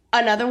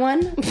 Another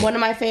one of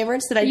my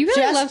favorites that I You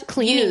really just love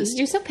cleaning. used.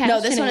 You're so No,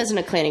 this passionate. one isn't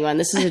a cleaning one.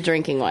 This is a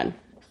drinking one.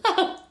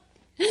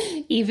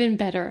 Even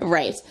better.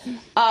 Right.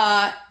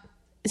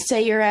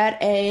 Say you're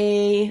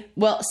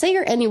say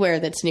you're anywhere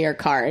that's near a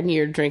car and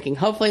you're drinking.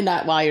 Hopefully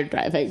not while you're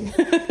driving.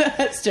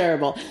 That's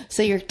terrible.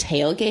 Say you're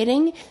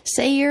tailgating.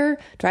 Say you're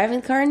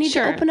driving the car and you need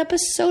Sure. to open up a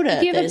soda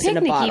If you have that a is in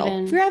a picnic bottle.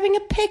 even. If you're having a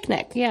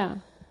picnic. Yeah.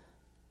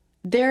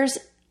 There's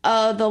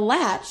the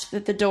latch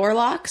that the door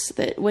locks.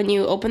 That when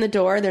you open the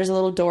door, there's a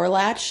little door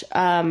latch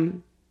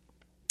on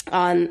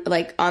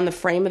the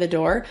frame of the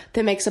door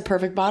that makes a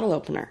perfect bottle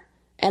opener.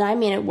 And I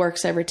mean, it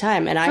works every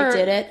time. And I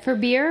did it For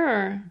beer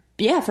or?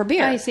 yeah, for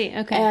beer. I see.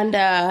 Okay. And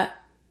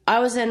I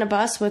was in a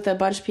bus with a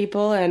bunch of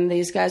people, and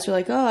these guys were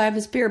like, "Oh, I have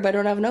this beer, but I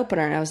don't have an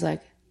opener." And I was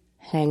like,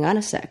 "Hang on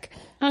a sec."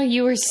 Oh,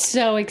 you were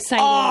so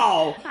excited.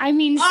 Oh! I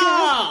mean, Sarah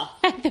Oh!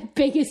 had the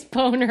biggest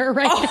boner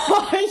right now.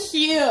 Oh,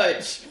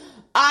 huge!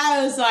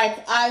 I was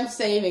like, "I'm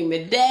saving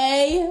the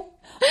day.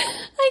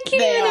 I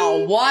can't They all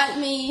even. want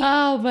me."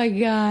 Oh, my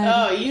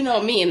God. Oh, you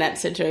know me in that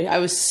situation. I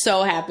was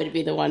so happy to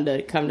be the one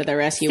to come to the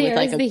rescue with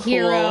Sarah's like a the cool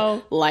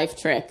hero. life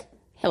trick.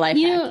 A life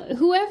You hack. know,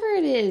 whoever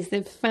it is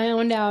that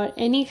found out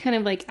any kind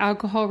of like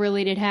alcohol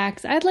related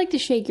hacks, I'd like to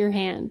shake your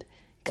hand.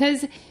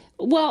 Because,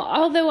 well,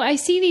 although I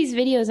see these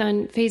videos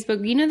on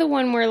Facebook, you know, the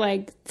one where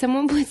like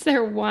someone puts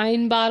their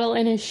wine bottle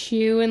in a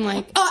shoe and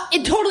like,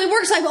 It totally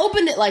works. I've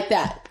opened it like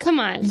that.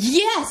 come on.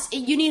 Yes,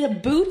 you need a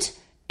boot,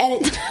 and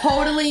it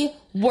totally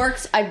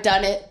works. I've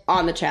done it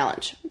on the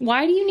challenge.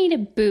 Why do you need a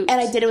boot? And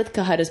I did it with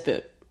Kahuta's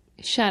boot.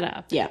 Shut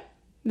up. Yeah,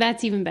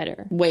 That's even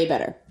better. way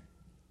better.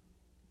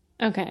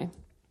 Okay.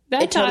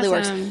 That's It totally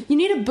awesome. works. You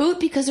need a boot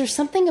because there's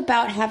something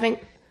about having...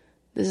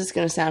 This is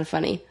going to sound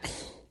funny.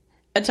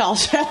 A tall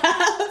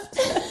shaft.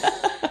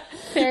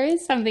 There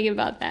is something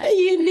about that.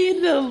 You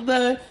need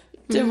the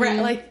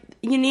direct... Like,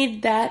 you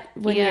need that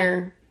when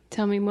you're...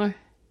 Tell me more.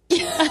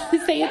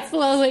 Say it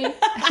slowly.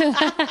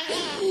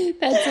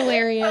 That's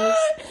hilarious.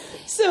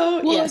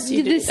 So, Well, yes,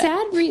 you the do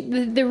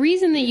that. the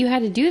reason that you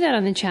had to do that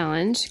on the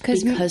challenge,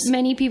 because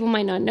many people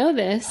might not know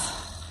this,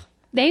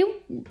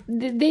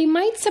 they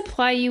might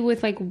supply you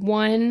with like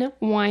one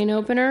wine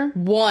opener.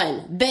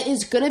 One that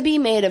is going to be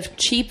made of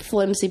cheap,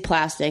 flimsy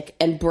plastic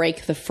and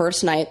break the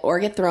first night or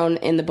get thrown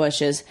in the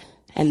bushes,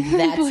 and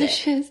that's it.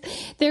 Bushes.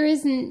 There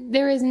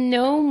is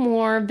no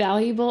more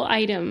valuable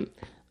item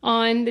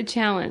on the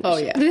challenge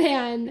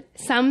than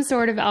some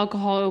sort of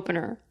alcohol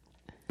opener.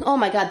 Oh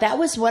my God, that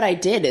was what I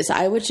did, is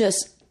I would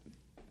just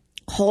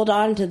hold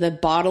on to the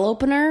bottle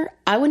opener.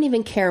 I wouldn't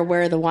even care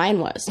where the wine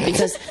was,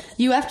 because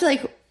you have to,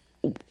 like,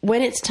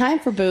 when it's time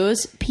for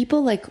booze,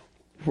 people, like,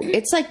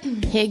 it's like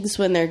pigs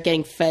when they're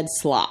getting fed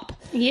slop.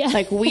 Yeah.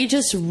 Like, we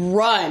just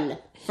run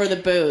for the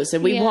booze,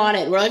 and we Yeah. want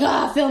it. We're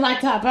like, fill my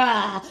cup,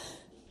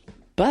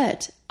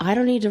 But I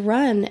don't need to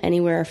run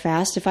anywhere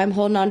fast if I'm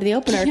holding on to the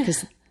opener,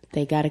 because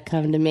they got to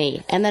come to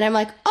me. And then I'm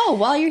like, oh,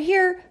 while you're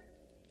here,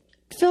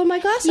 fill my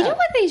glass You up. know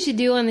what they should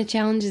do on the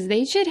challenges?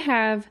 They should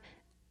have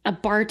a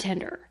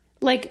bartender,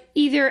 like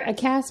either a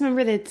cast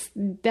member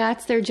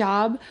that's their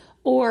job,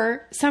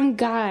 or some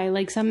guy,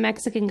 like some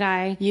Mexican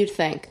guy You'd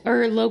think.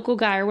 or local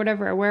guy or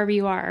whatever, wherever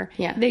you are.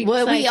 Yeah. They,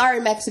 Well, we like- are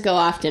in Mexico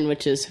often,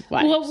 which is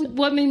why.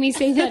 What made me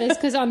say that is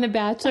because on The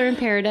Bachelor in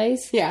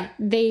Paradise, Yeah.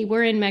 they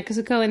were in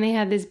Mexico and they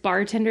had this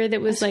bartender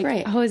that was That's like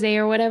great. Jose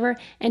or whatever,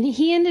 and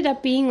he ended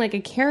up being like a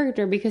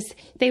character because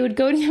they would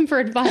go to him for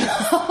advice.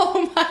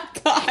 Oh my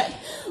God.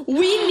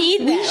 We need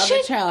that We on the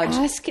should challenge.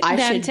 ask I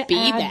them should to be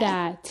add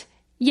that.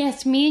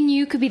 Yes, me and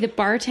you could be the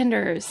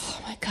bartenders.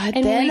 Oh my God.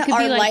 And Then we could our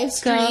be like, live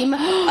stream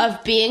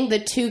of being the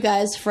two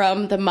guys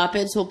from the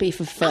Muppets will be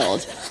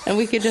fulfilled. And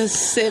we could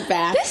just sit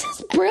back. This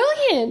is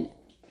brilliant.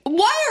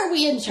 Why are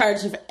we in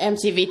charge of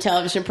MTV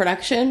television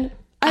production?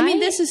 I mean,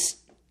 this is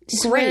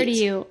Swear great. to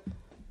you,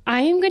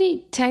 I am going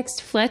to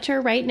text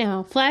Fletcher right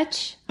now.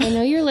 Fletch, I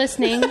know you're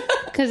listening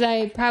because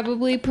I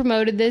probably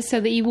promoted this so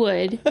that you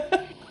would.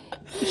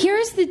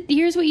 Here's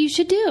what you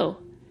should do.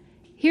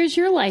 Here's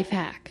your life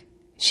hack.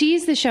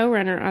 She's the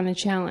showrunner on the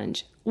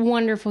challenge.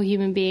 Wonderful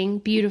human being,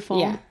 beautiful.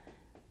 Yeah.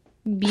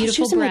 Beautiful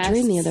She was in my breasts.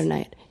 dream the other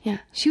night. Yeah.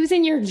 She was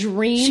in your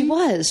dream? She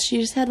was. She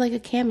just had like a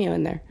cameo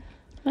in there.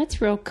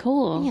 That's real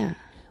cool. Yeah.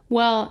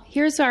 Well,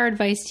 here's our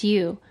advice to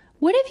you.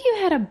 What if you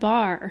had a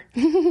bar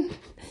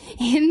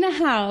in the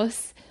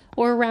house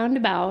or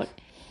roundabout,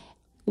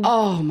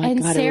 Oh my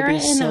and God, Sarah it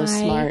would be and so I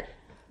smart.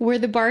 were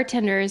the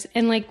bartenders,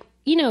 and like,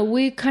 you know,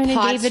 we kind of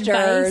Pot gave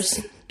stirrers,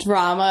 advice.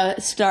 drama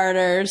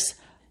starters.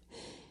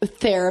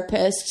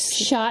 therapists,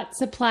 Shot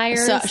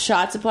suppliers.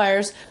 shot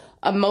suppliers,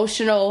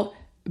 emotional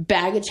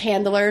baggage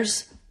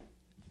handlers.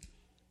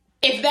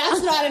 If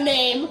that's not a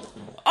name,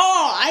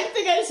 I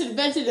think I just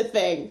invented a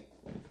thing.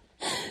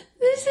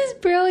 This is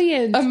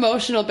brilliant.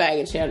 Emotional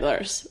baggage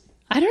handlers.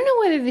 I don't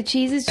know whether the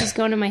cheese is just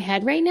going to my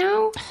head right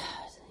now.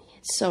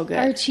 It's so good.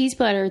 Our cheese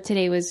butter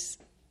today was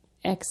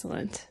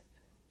excellent.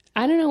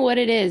 I don't know what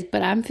it is,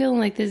 but I'm feeling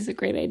like this is a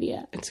great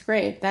idea. It's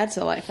great. That's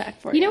a life hack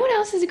for you. You know what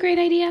else is a great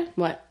idea?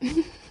 What?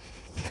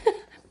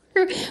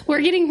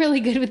 We're getting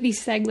really good with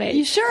these segues.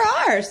 You sure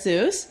are,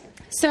 Suze.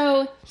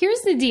 So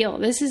here's the deal.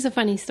 This is a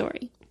funny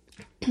story.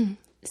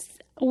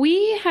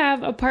 We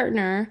have a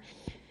partner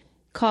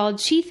called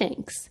She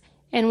Thinks.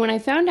 And when I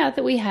found out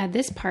that we had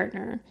this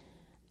partner,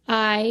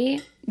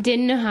 I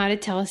didn't know how to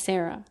tell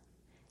Sarah.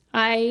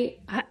 I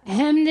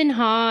hemmed and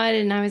hawed,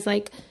 and I was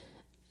like,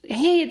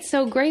 hey, it's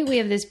so great. We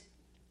have this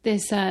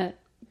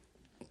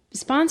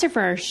sponsor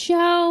for our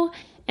show,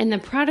 and the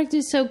product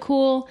is so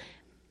cool.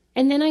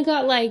 And then I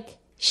got like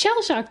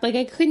shell-shocked, like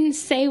I couldn't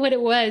say what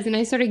it was, and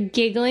I started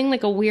giggling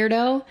like a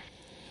weirdo.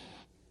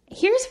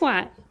 Here's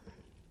what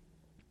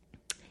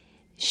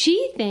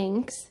She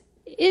Thinks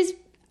is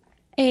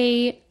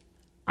a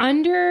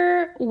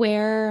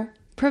underwear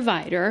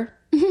provider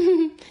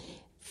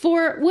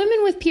for women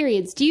with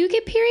periods. Do you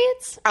get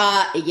periods?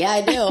 Yeah,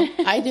 I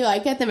do. I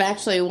get them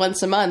actually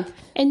once a month.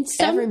 And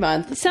every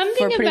month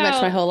something for pretty about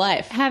much my whole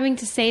life. Having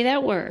to say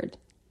that word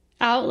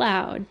out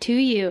loud to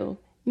you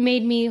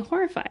made me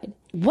horrified.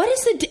 What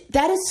is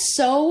that is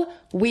so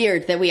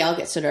weird that we all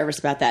get so nervous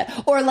about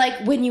that. Or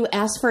like when you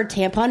ask for a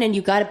tampon and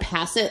you got to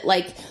pass it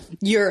like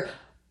you're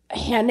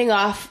handing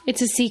off.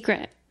 It's a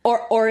secret.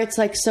 Or it's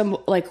like some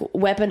like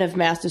weapon of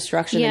mass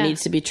destruction Yeah. that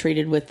needs to be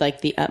treated with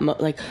like the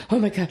like, oh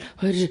my God,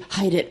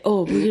 hide it.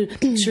 Oh,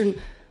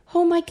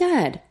 oh my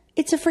God,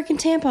 it's a freaking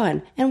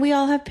tampon, and we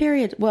all have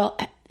periods. Well,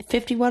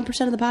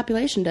 51% of the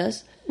population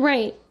does.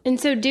 Right.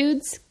 And so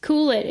dudes,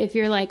 cool it if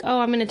you're like,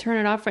 oh, I'm going to turn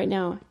it off right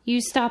now.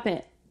 You stop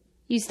it.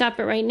 You stop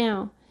it right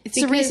now. It's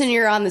the reason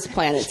you're on this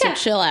planet, Yeah.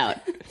 so chill out,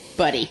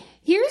 buddy.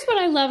 Here's what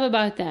I love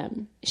about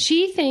them.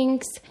 She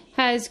Thinks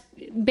has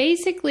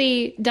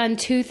basically done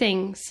two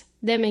things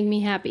that make me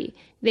happy.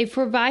 They've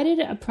provided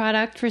a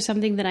product for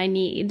something that I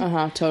need.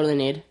 Totally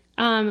need.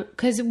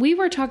 Because we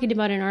were talking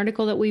about an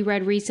article that we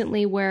read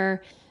recently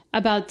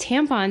about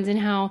tampons and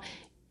how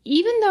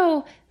even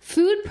though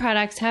food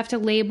products have to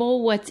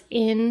label what's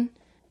in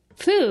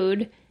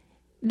food,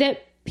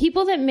 that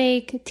people that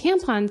make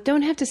tampons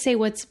don't have to say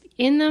what's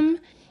in them.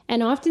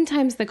 And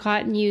oftentimes the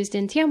cotton used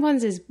in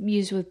tampons is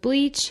used with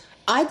bleach.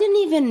 I didn't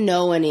even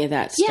know any of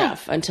that Yeah.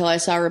 stuff until I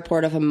saw a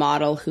report of a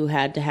model who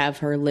had to have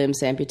her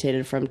limbs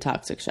amputated from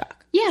toxic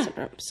shock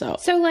syndrome. So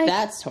like,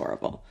 that's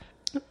horrible.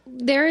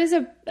 There is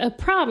a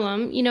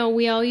problem. You know,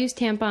 we all use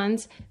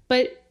tampons,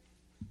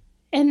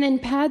 and then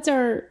pads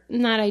are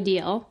not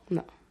ideal.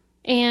 No.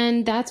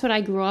 And that's what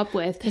I grew up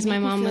with because my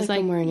mom was like,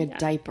 I'm wearing a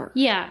diaper.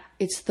 yeah.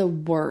 It's the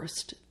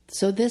worst.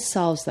 So this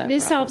solves that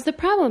This problem. solves the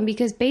problem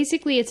because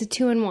basically it's a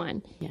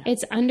 2-in-1. Yeah.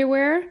 It's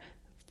underwear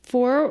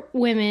for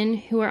women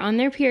who are on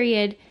their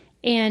period,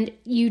 and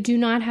you do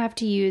not have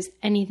to use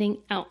anything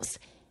else.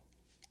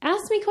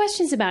 Ask me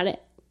questions about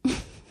it.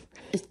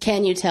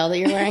 Can you tell that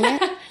you're wearing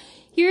it?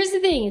 Here's the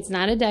thing. It's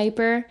not a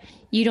diaper.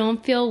 You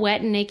don't feel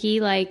wet and icky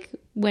like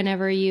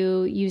whenever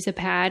you use a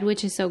pad,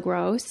 which is so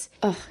gross.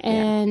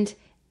 And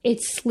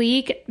it's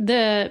sleek.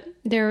 They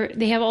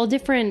have all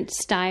different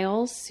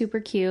styles, super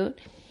cute.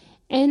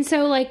 And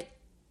so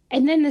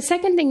and then the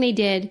second thing they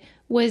did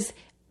was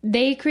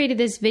they created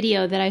this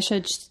video that I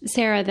showed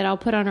Sarah that I'll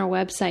put on our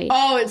website.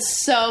 Oh, it's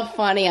so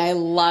funny. I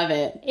love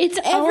it. It's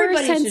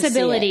Everybody our should see it.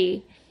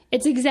 sensibility.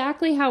 It's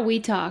exactly how we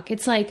talk.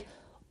 It's like,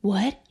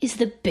 what is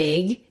the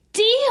big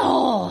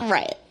deal?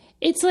 Right.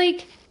 It's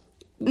like,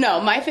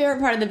 No, my favorite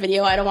part of the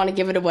video, I don't want to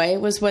give it away,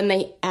 was when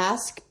they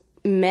ask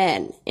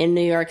men in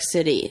New York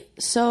City,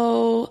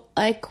 so,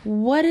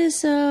 what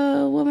is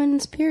a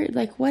woman's period?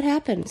 What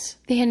happens?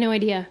 they had no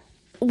idea.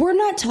 We're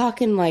not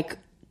talking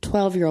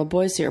 12-year-old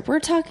boys here. We're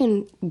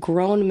talking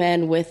grown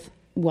men with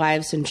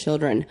wives and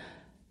children.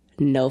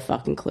 No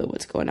fucking clue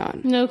what's going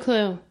on. No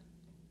clue.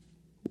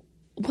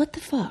 What the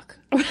fuck?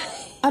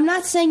 I'm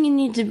not saying you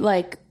need to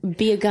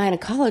be a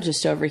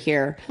gynecologist over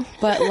here,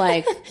 but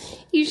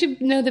You should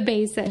know the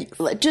basics.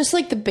 just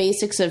the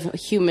basics of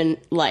human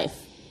life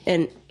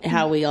and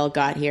how we all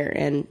got here,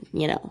 and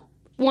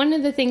One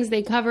of the things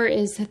they cover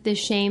is the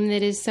shame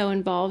that is so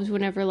involved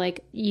whenever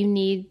you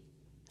need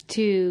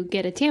to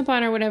get a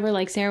tampon or whatever,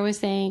 like Sarah was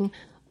saying,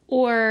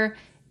 or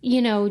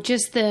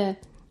just the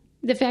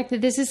fact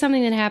that this is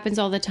something that happens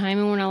all the time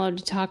and we're not allowed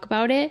to talk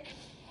about it.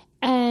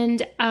 And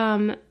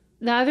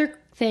the other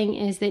thing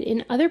is that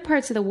in other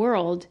parts of the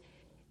world,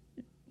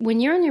 when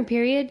you're on your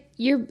period,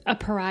 you're a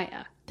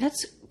pariah.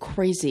 That's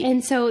crazy.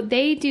 And so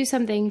they do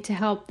something to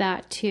help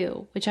that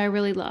too, which I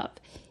really love,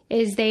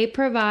 is they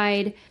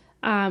provide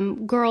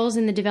girls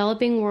in the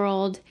developing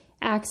world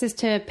access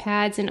to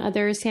pads and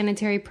other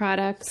sanitary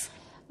products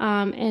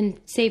and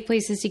safe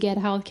places to get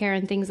healthcare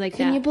and things like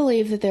that. Can you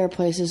believe that there are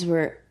places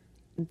where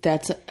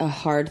That's a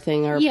hard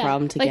thing or a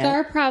problem to like get.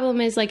 our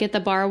problem is like at the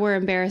bar we're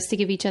embarrassed to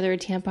give each other a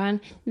tampon.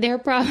 Their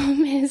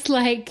problem is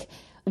like,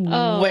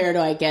 where do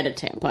I get a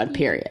tampon,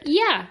 period?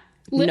 Yeah.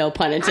 No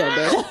pun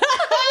intended.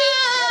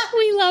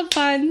 We love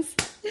puns.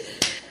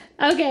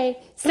 Okay,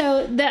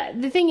 so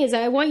the thing is,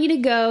 I want you to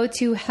go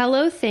to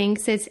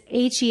HelloThinks. It's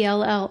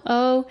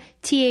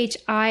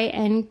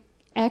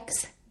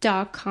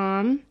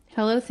HelloThinx.com,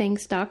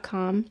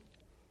 HelloThinks.com,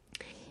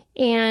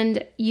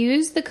 and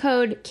use the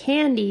code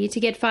CANDY to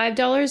get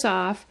 $5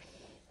 off.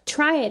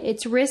 Try it.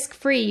 It's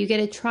risk-free. You get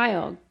a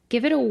trial.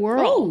 Give it a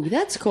whirl. Oh,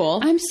 that's cool.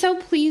 I'm so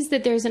pleased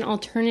that there's an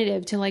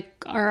alternative to like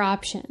our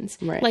options.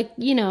 Right. Like,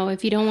 you know,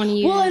 if you don't want to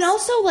use... Well, and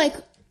also like,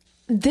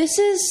 this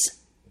is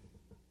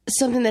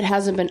something that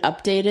hasn't been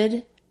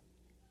updated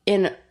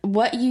in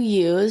what you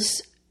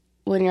use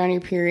when you're on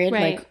your period.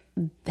 Right. Like,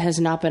 has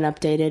not been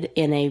updated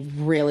in a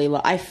really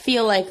long... I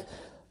feel like,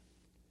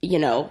 you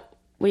know,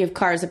 we have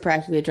cars that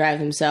practically drive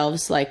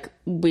themselves. Like,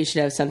 we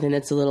should have something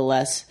that's a little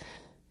less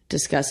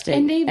disgusting.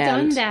 And they've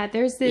done that.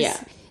 There's this...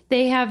 Yeah.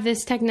 They have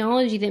this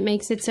technology that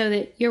makes it so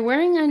that you're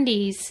wearing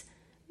undies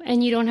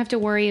and you don't have to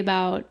worry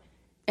about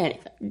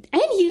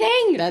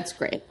anything. That's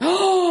great.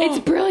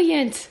 It's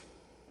brilliant.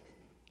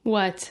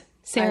 What?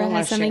 Sarah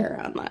has something.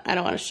 I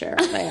don't want to share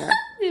on there.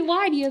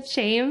 Why do you have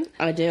shame?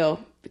 I do,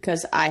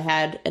 because I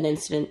had an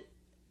incident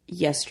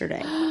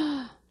yesterday.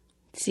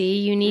 See,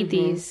 you need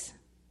these.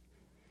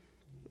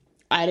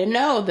 I didn't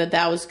know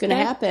that was going to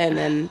happen,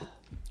 and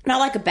not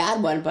like a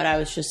bad one, but I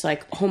was just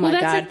like, oh my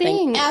that's God. the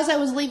thing. As I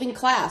was leaving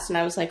class, and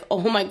I was like,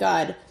 oh my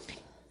God.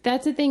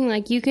 That's the thing.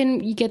 Like, you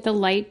get the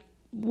light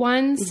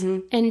ones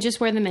and just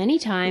wear them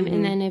anytime,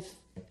 and then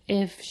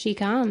if she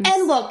comes.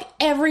 And look,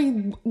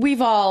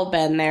 we've all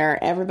been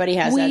there. Everybody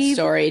has that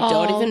story.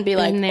 Don't even be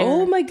like,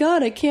 oh my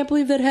God, I can't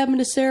believe that happened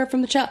to Sarah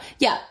from the child.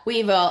 Yeah,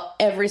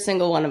 every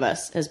single one of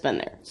us has been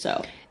there.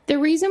 So the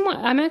reason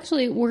why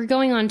we're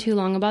going on too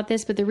long about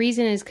this, but the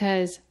reason is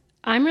because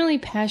I'm really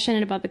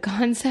passionate about the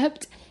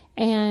concept,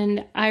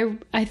 and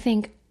I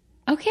think,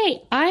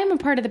 okay, I am a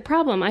part of the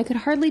problem. I could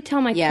hardly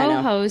tell my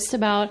co-host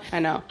about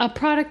a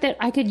product that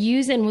I could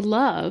use and would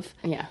love.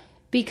 Yeah.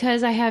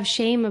 Because I have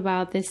shame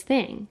about this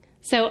thing.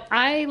 So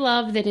I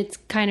love that it's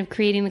kind of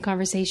creating the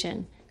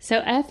conversation.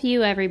 So F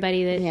you,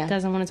 everybody that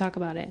doesn't want to talk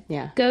about it.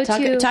 Yeah.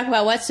 Talk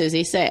about what,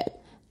 Susie? Say it.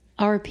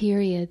 Our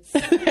periods.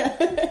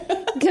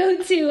 Go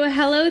to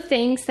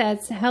HelloThinks,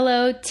 that's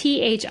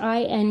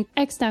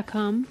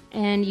HelloThinx.com,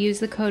 and use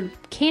the code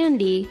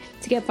CANDY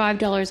to get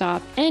 $5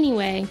 off.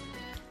 Anyway,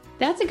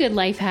 that's a good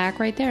life hack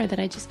right there that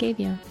I just gave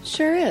you.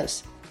 Sure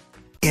is.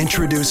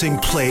 Introducing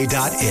Play.it,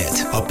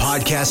 a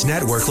podcast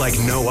network like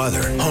no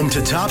other. Home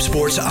to top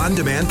sports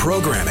on-demand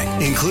programming,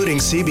 including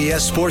CBS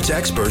sports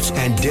experts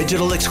and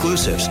digital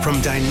exclusives from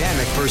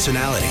dynamic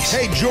personalities.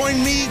 Hey,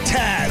 join me,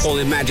 Taz.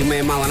 Holy Magic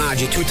Man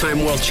Malignaggi,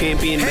 two-time world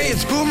champion. Hey,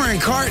 it's Boomer and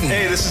Carton.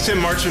 Hey, this is Tim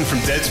Marchman from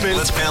Deadspin.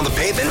 Let's pound the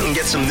pavement and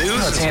get some news.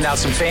 Let's hand out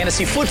some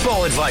fantasy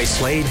football advice.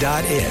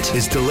 Play.it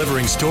is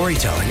delivering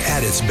storytelling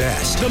at its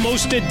best. The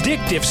most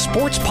addictive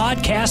sports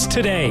podcast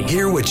today.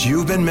 Hear what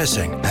you've been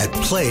missing at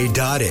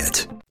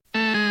Play.it.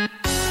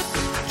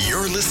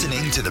 You're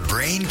listening to the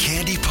Brain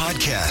Candy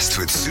Podcast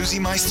with Susie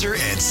Meister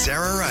and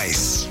Sarah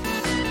Rice.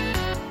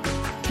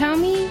 Tell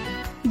me,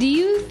 do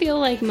you feel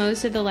like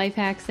most of the life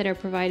hacks that are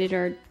provided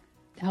are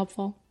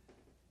helpful?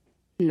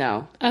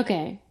 No.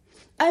 Okay.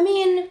 I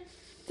mean,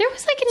 there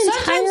was like an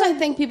sometimes I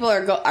think people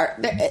are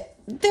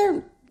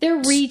they're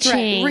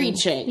reaching.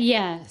 Reaching.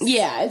 Yes.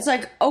 Yeah, it's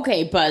like,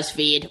 okay,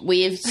 BuzzFeed,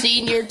 we've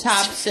seen your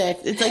top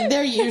 6. It's like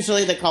they're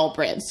usually the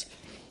culprits.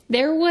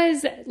 There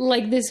was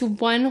like this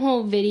one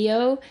whole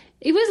video.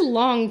 It was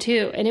long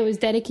too, and it was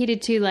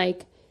dedicated to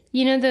like,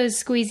 you know,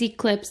 those squeezy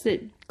clips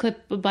that clip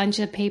a bunch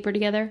of paper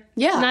together?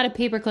 Yeah. Not a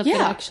paper clip,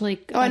 but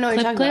actually I know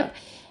clip. about.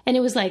 And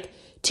it was like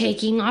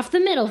taking off the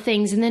middle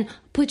things and then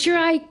put your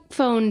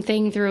iPhone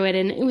thing through it.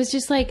 And it was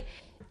just like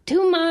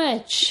too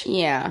much.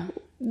 Yeah.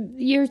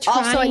 You're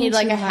trying. Also, I need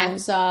like a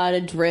hacksaw and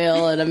a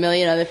drill and a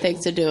million other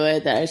things to do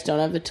it that I just don't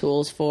have the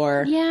tools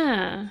for.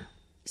 Yeah.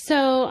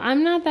 So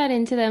I'm not that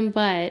into them,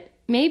 but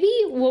maybe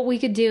what we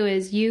could do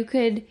is you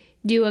could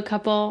do a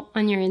couple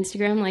on your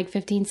Instagram, like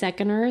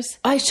 15-seconders.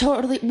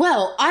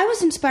 Well, I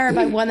was inspired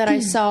by one that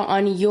I saw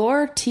on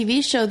your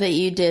TV show that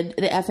you did,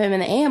 the FM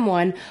and the AM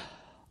one.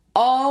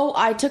 Oh,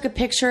 I took a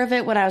picture of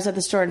it when I was at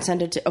the store and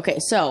sent it to... Okay,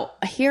 so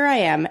here I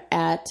am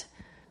at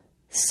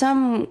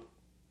some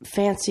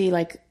fancy,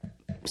 like,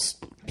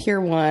 Pier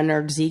 1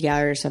 or Z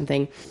Gallery or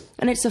something,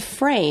 and it's a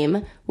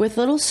frame with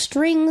little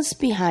strings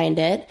behind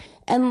it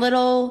and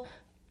little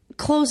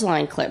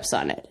clothesline clips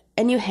on it,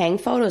 and you hang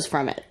photos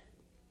from it.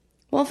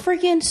 Well,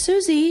 freaking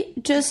Susie,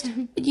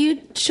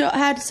 you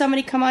had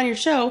somebody come on your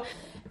show,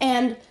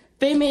 and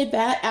they made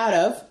that out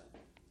of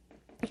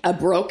a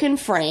broken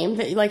frame.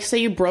 Like, say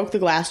you broke the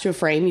glass to a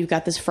frame. You've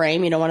got this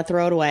frame. You don't want to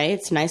throw it away.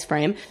 It's a nice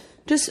frame.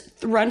 Just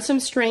run some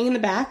string in the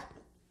back.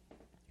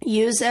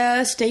 Use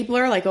a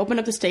stapler, like open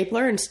up the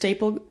stapler and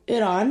staple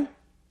it on.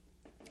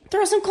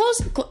 throw some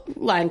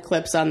clothesline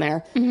clips on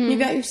there. You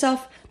got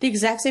yourself the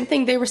exact same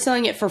thing. They were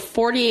selling it for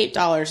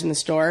 $48 in the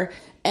store,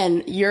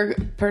 and your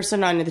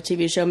person on the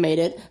TV show made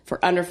it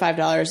for under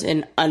 $5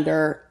 in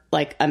under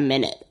like a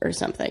minute or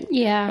something.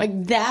 Yeah.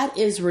 Like, that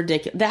is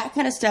ridiculous. That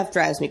kind of stuff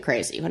drives me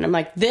crazy when I'm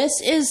like,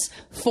 this is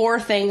 4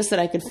 things that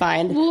I could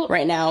find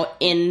right now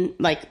in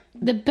like...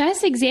 The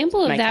best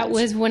example of that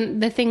was when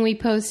the thing we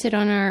posted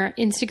on our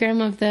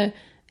Instagram of the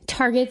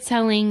Target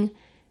selling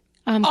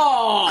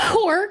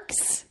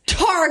corks.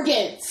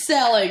 Target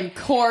selling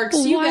corks.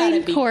 You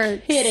gotta be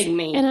kidding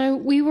me.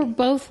 And we were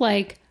both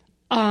like,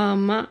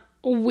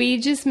 we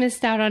just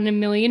missed out on $1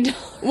 million.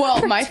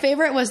 Well, my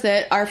favorite was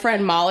that our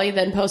friend Molly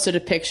then posted a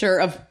picture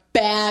of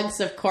bags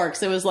of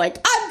corks. It was like,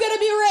 I'm gonna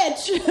be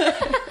rich.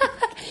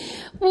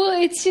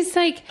 Well, it's just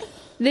like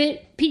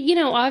that, you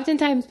know,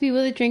 oftentimes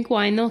people that drink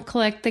wine, they'll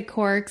collect the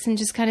corks and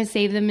just kind of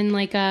save them in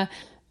like a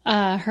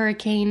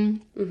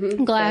hurricane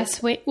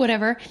glass,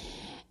 whatever.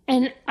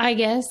 And I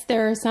guess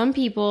there are some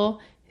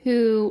people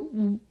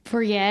who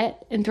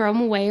forget and throw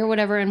them away or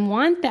whatever and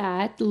want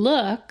that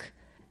look,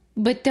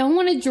 but don't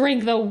want to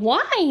drink the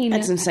wine.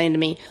 That's insane to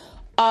me.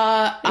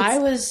 I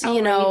was,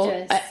 you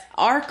know,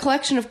 our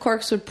collection of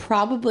corks would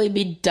probably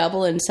be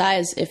double in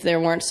size if there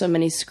weren't so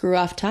many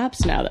screw-off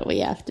tops now that we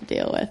have to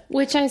deal with.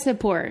 Which I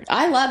support.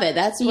 I love it.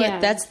 That's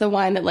what. That's the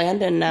wine that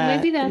Landon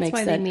maybe that's makes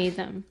why they made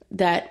them.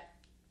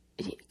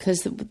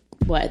 Because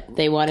what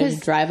they wanted to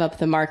drive up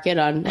the market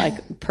on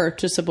like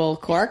purchasable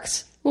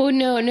corks. Well,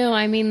 no.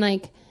 I mean,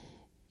 like,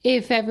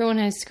 if everyone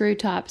has screw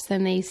tops,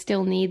 then they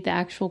still need the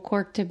actual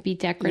cork to be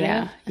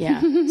decorative.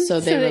 Yeah. So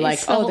they were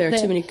like, there are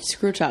too many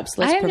screw tops.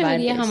 Let's provide I have no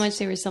idea these. how much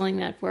they were selling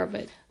that for,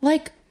 but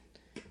like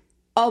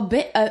a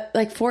bit,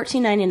 like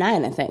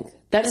 $14.99, I think.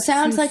 That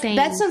sounds insane.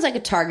 like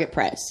a Target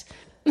price.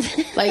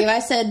 Like if I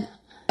said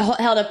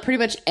held up pretty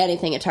much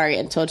anything at Target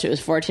and told you it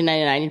was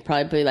 $14.99, you'd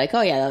probably be like,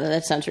 oh yeah,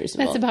 that sounds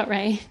reasonable. That's about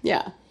right.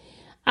 Yeah.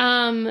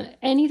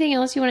 Anything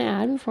else you want to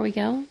add before we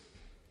go?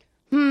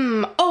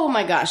 Oh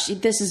my gosh,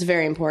 this is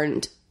very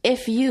important.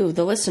 If you,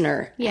 the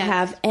listener,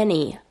 have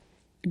any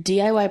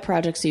DIY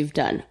projects you've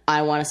done,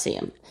 I want to see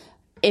them.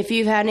 If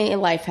you've had any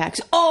life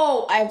hacks,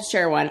 I have to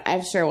share one.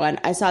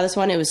 I saw this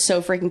one. It was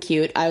so freaking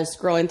cute. I was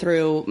scrolling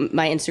through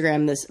my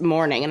Instagram this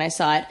morning and I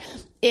saw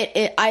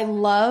it. I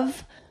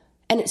love,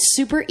 and it's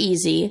super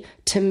easy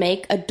to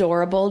make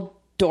adorable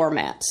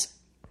doormats.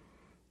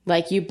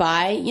 Like you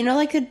buy, you know,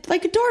 like a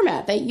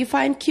doormat. You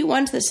find cute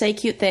ones that say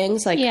cute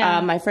things. Like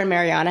my friend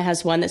Mariana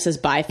has one that says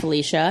 "Bye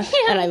Felicia,"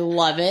 and I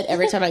love it.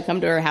 Every time I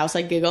come to her house,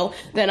 I giggle.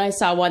 Then I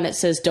saw one that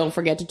says "Don't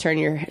forget to turn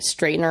your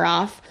straightener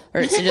off,"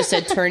 or it just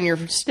said "Turn your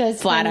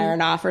flat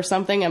iron off" or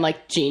something. I'm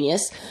like,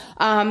 genius.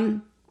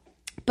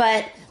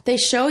 But they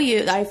show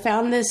you. I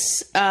found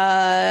this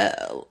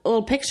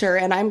little picture,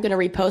 and I'm going to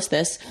repost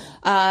this.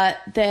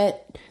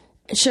 That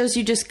shows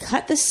you just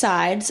cut the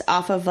sides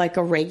off of like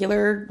a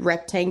regular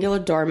rectangular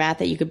doormat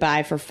that you could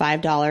buy for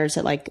 $5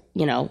 at like,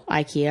 you know,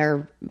 IKEA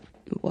or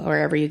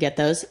wherever you get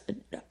those,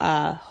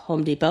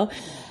 Home Depot.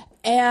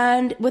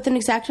 And with an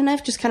X-Acto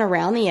knife, just kind of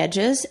round the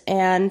edges,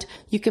 and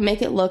you can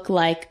make it look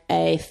like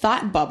a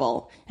thought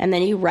bubble. And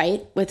then you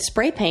write with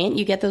spray paint.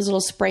 You get those little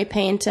spray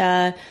paint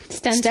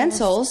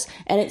stencils,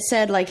 and it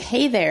said like,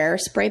 "Hey there,"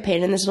 spray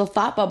paint in this little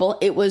thought bubble.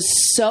 It was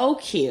so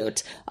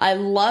cute. I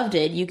loved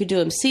it. You could do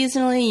them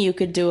seasonally. You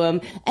could do them,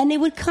 and it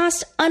would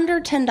cost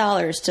under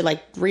 $10 to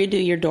like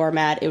redo your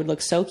doormat. It would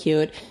look so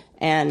cute.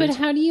 But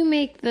how do you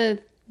make the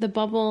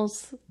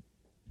bubbles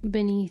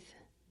beneath?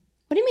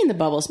 What do you mean the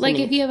bubbles beneath?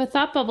 Like if you have a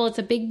thought bubble, it's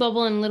a big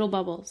bubble and little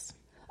bubbles.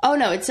 Oh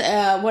no, it's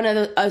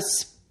a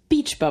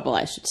speech bubble,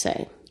 I should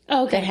say.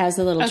 Oh, okay. That has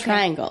a little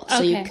triangle.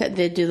 So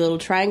they do the little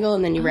triangle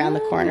and then you round the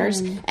corners,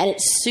 and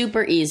it's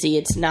super easy.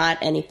 It's not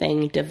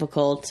anything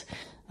difficult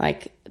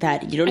like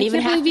that. You don't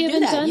even have to do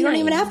that. You don't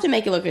even have to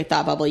make it look like a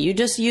thought bubble. You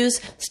just use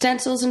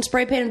stencils and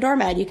spray paint and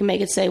doormat. You can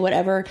make it say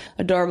whatever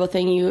adorable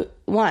thing you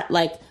want.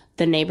 Like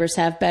the neighbors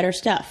have better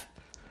stuff.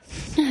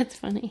 That's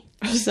funny.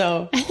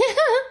 So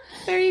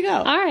there you go.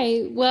 All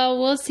right.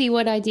 Well, we'll see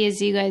what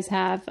ideas you guys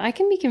have. I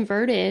can be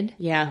converted.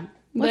 Yeah.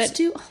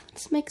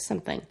 Let's make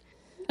something.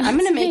 I'm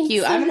gonna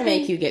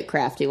make you get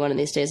crafty one of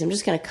these days. I'm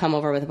just gonna come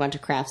over with a bunch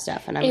of craft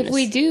stuff, and if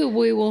we do,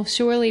 we will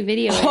surely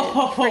video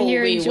it for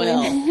your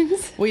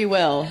enjoyment. We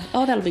will.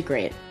 Oh, that'll be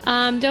great.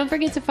 Don't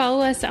forget to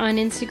follow us on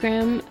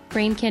Instagram,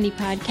 Brain Candy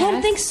Podcast.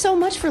 And thanks so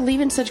much for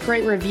leaving such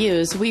great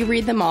reviews. We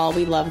read them all.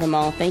 We love them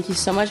all. Thank you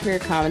so much for your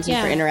comments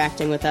and for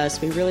interacting with us.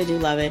 We really do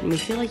love it, and we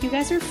feel like you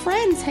guys are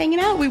friends hanging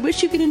out. We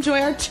wish you could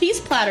enjoy our cheese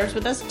platters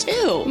with us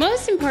too.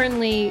 Most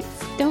importantly,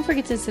 don't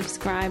forget to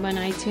subscribe on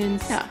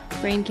iTunes. Yeah.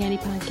 Brain Candy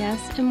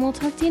Podcast, and we'll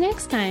talk to you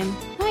next time.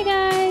 Bye,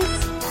 guys.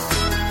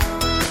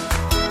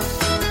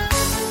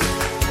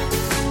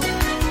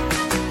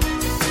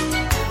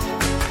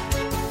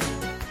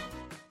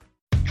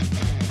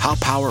 How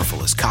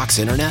powerful is Cox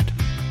Internet?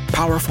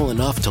 Powerful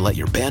enough to let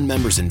your band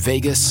members in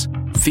Vegas,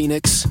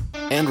 Phoenix,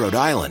 and Rhode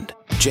Island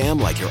jam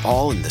like you're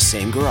all in the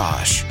same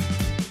garage.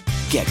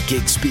 Get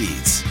gig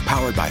speeds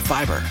powered by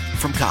fiber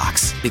from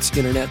Cox. It's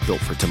internet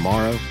built for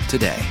tomorrow,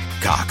 today.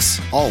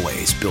 Cox,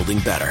 always building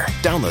better.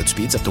 Download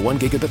speeds up to 1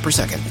 gigabit per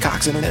second.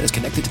 Cox internet is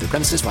connected to the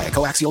premises via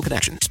coaxial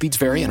connection. Speeds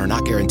vary and are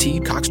not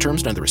guaranteed. Cox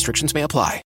terms and other restrictions may apply.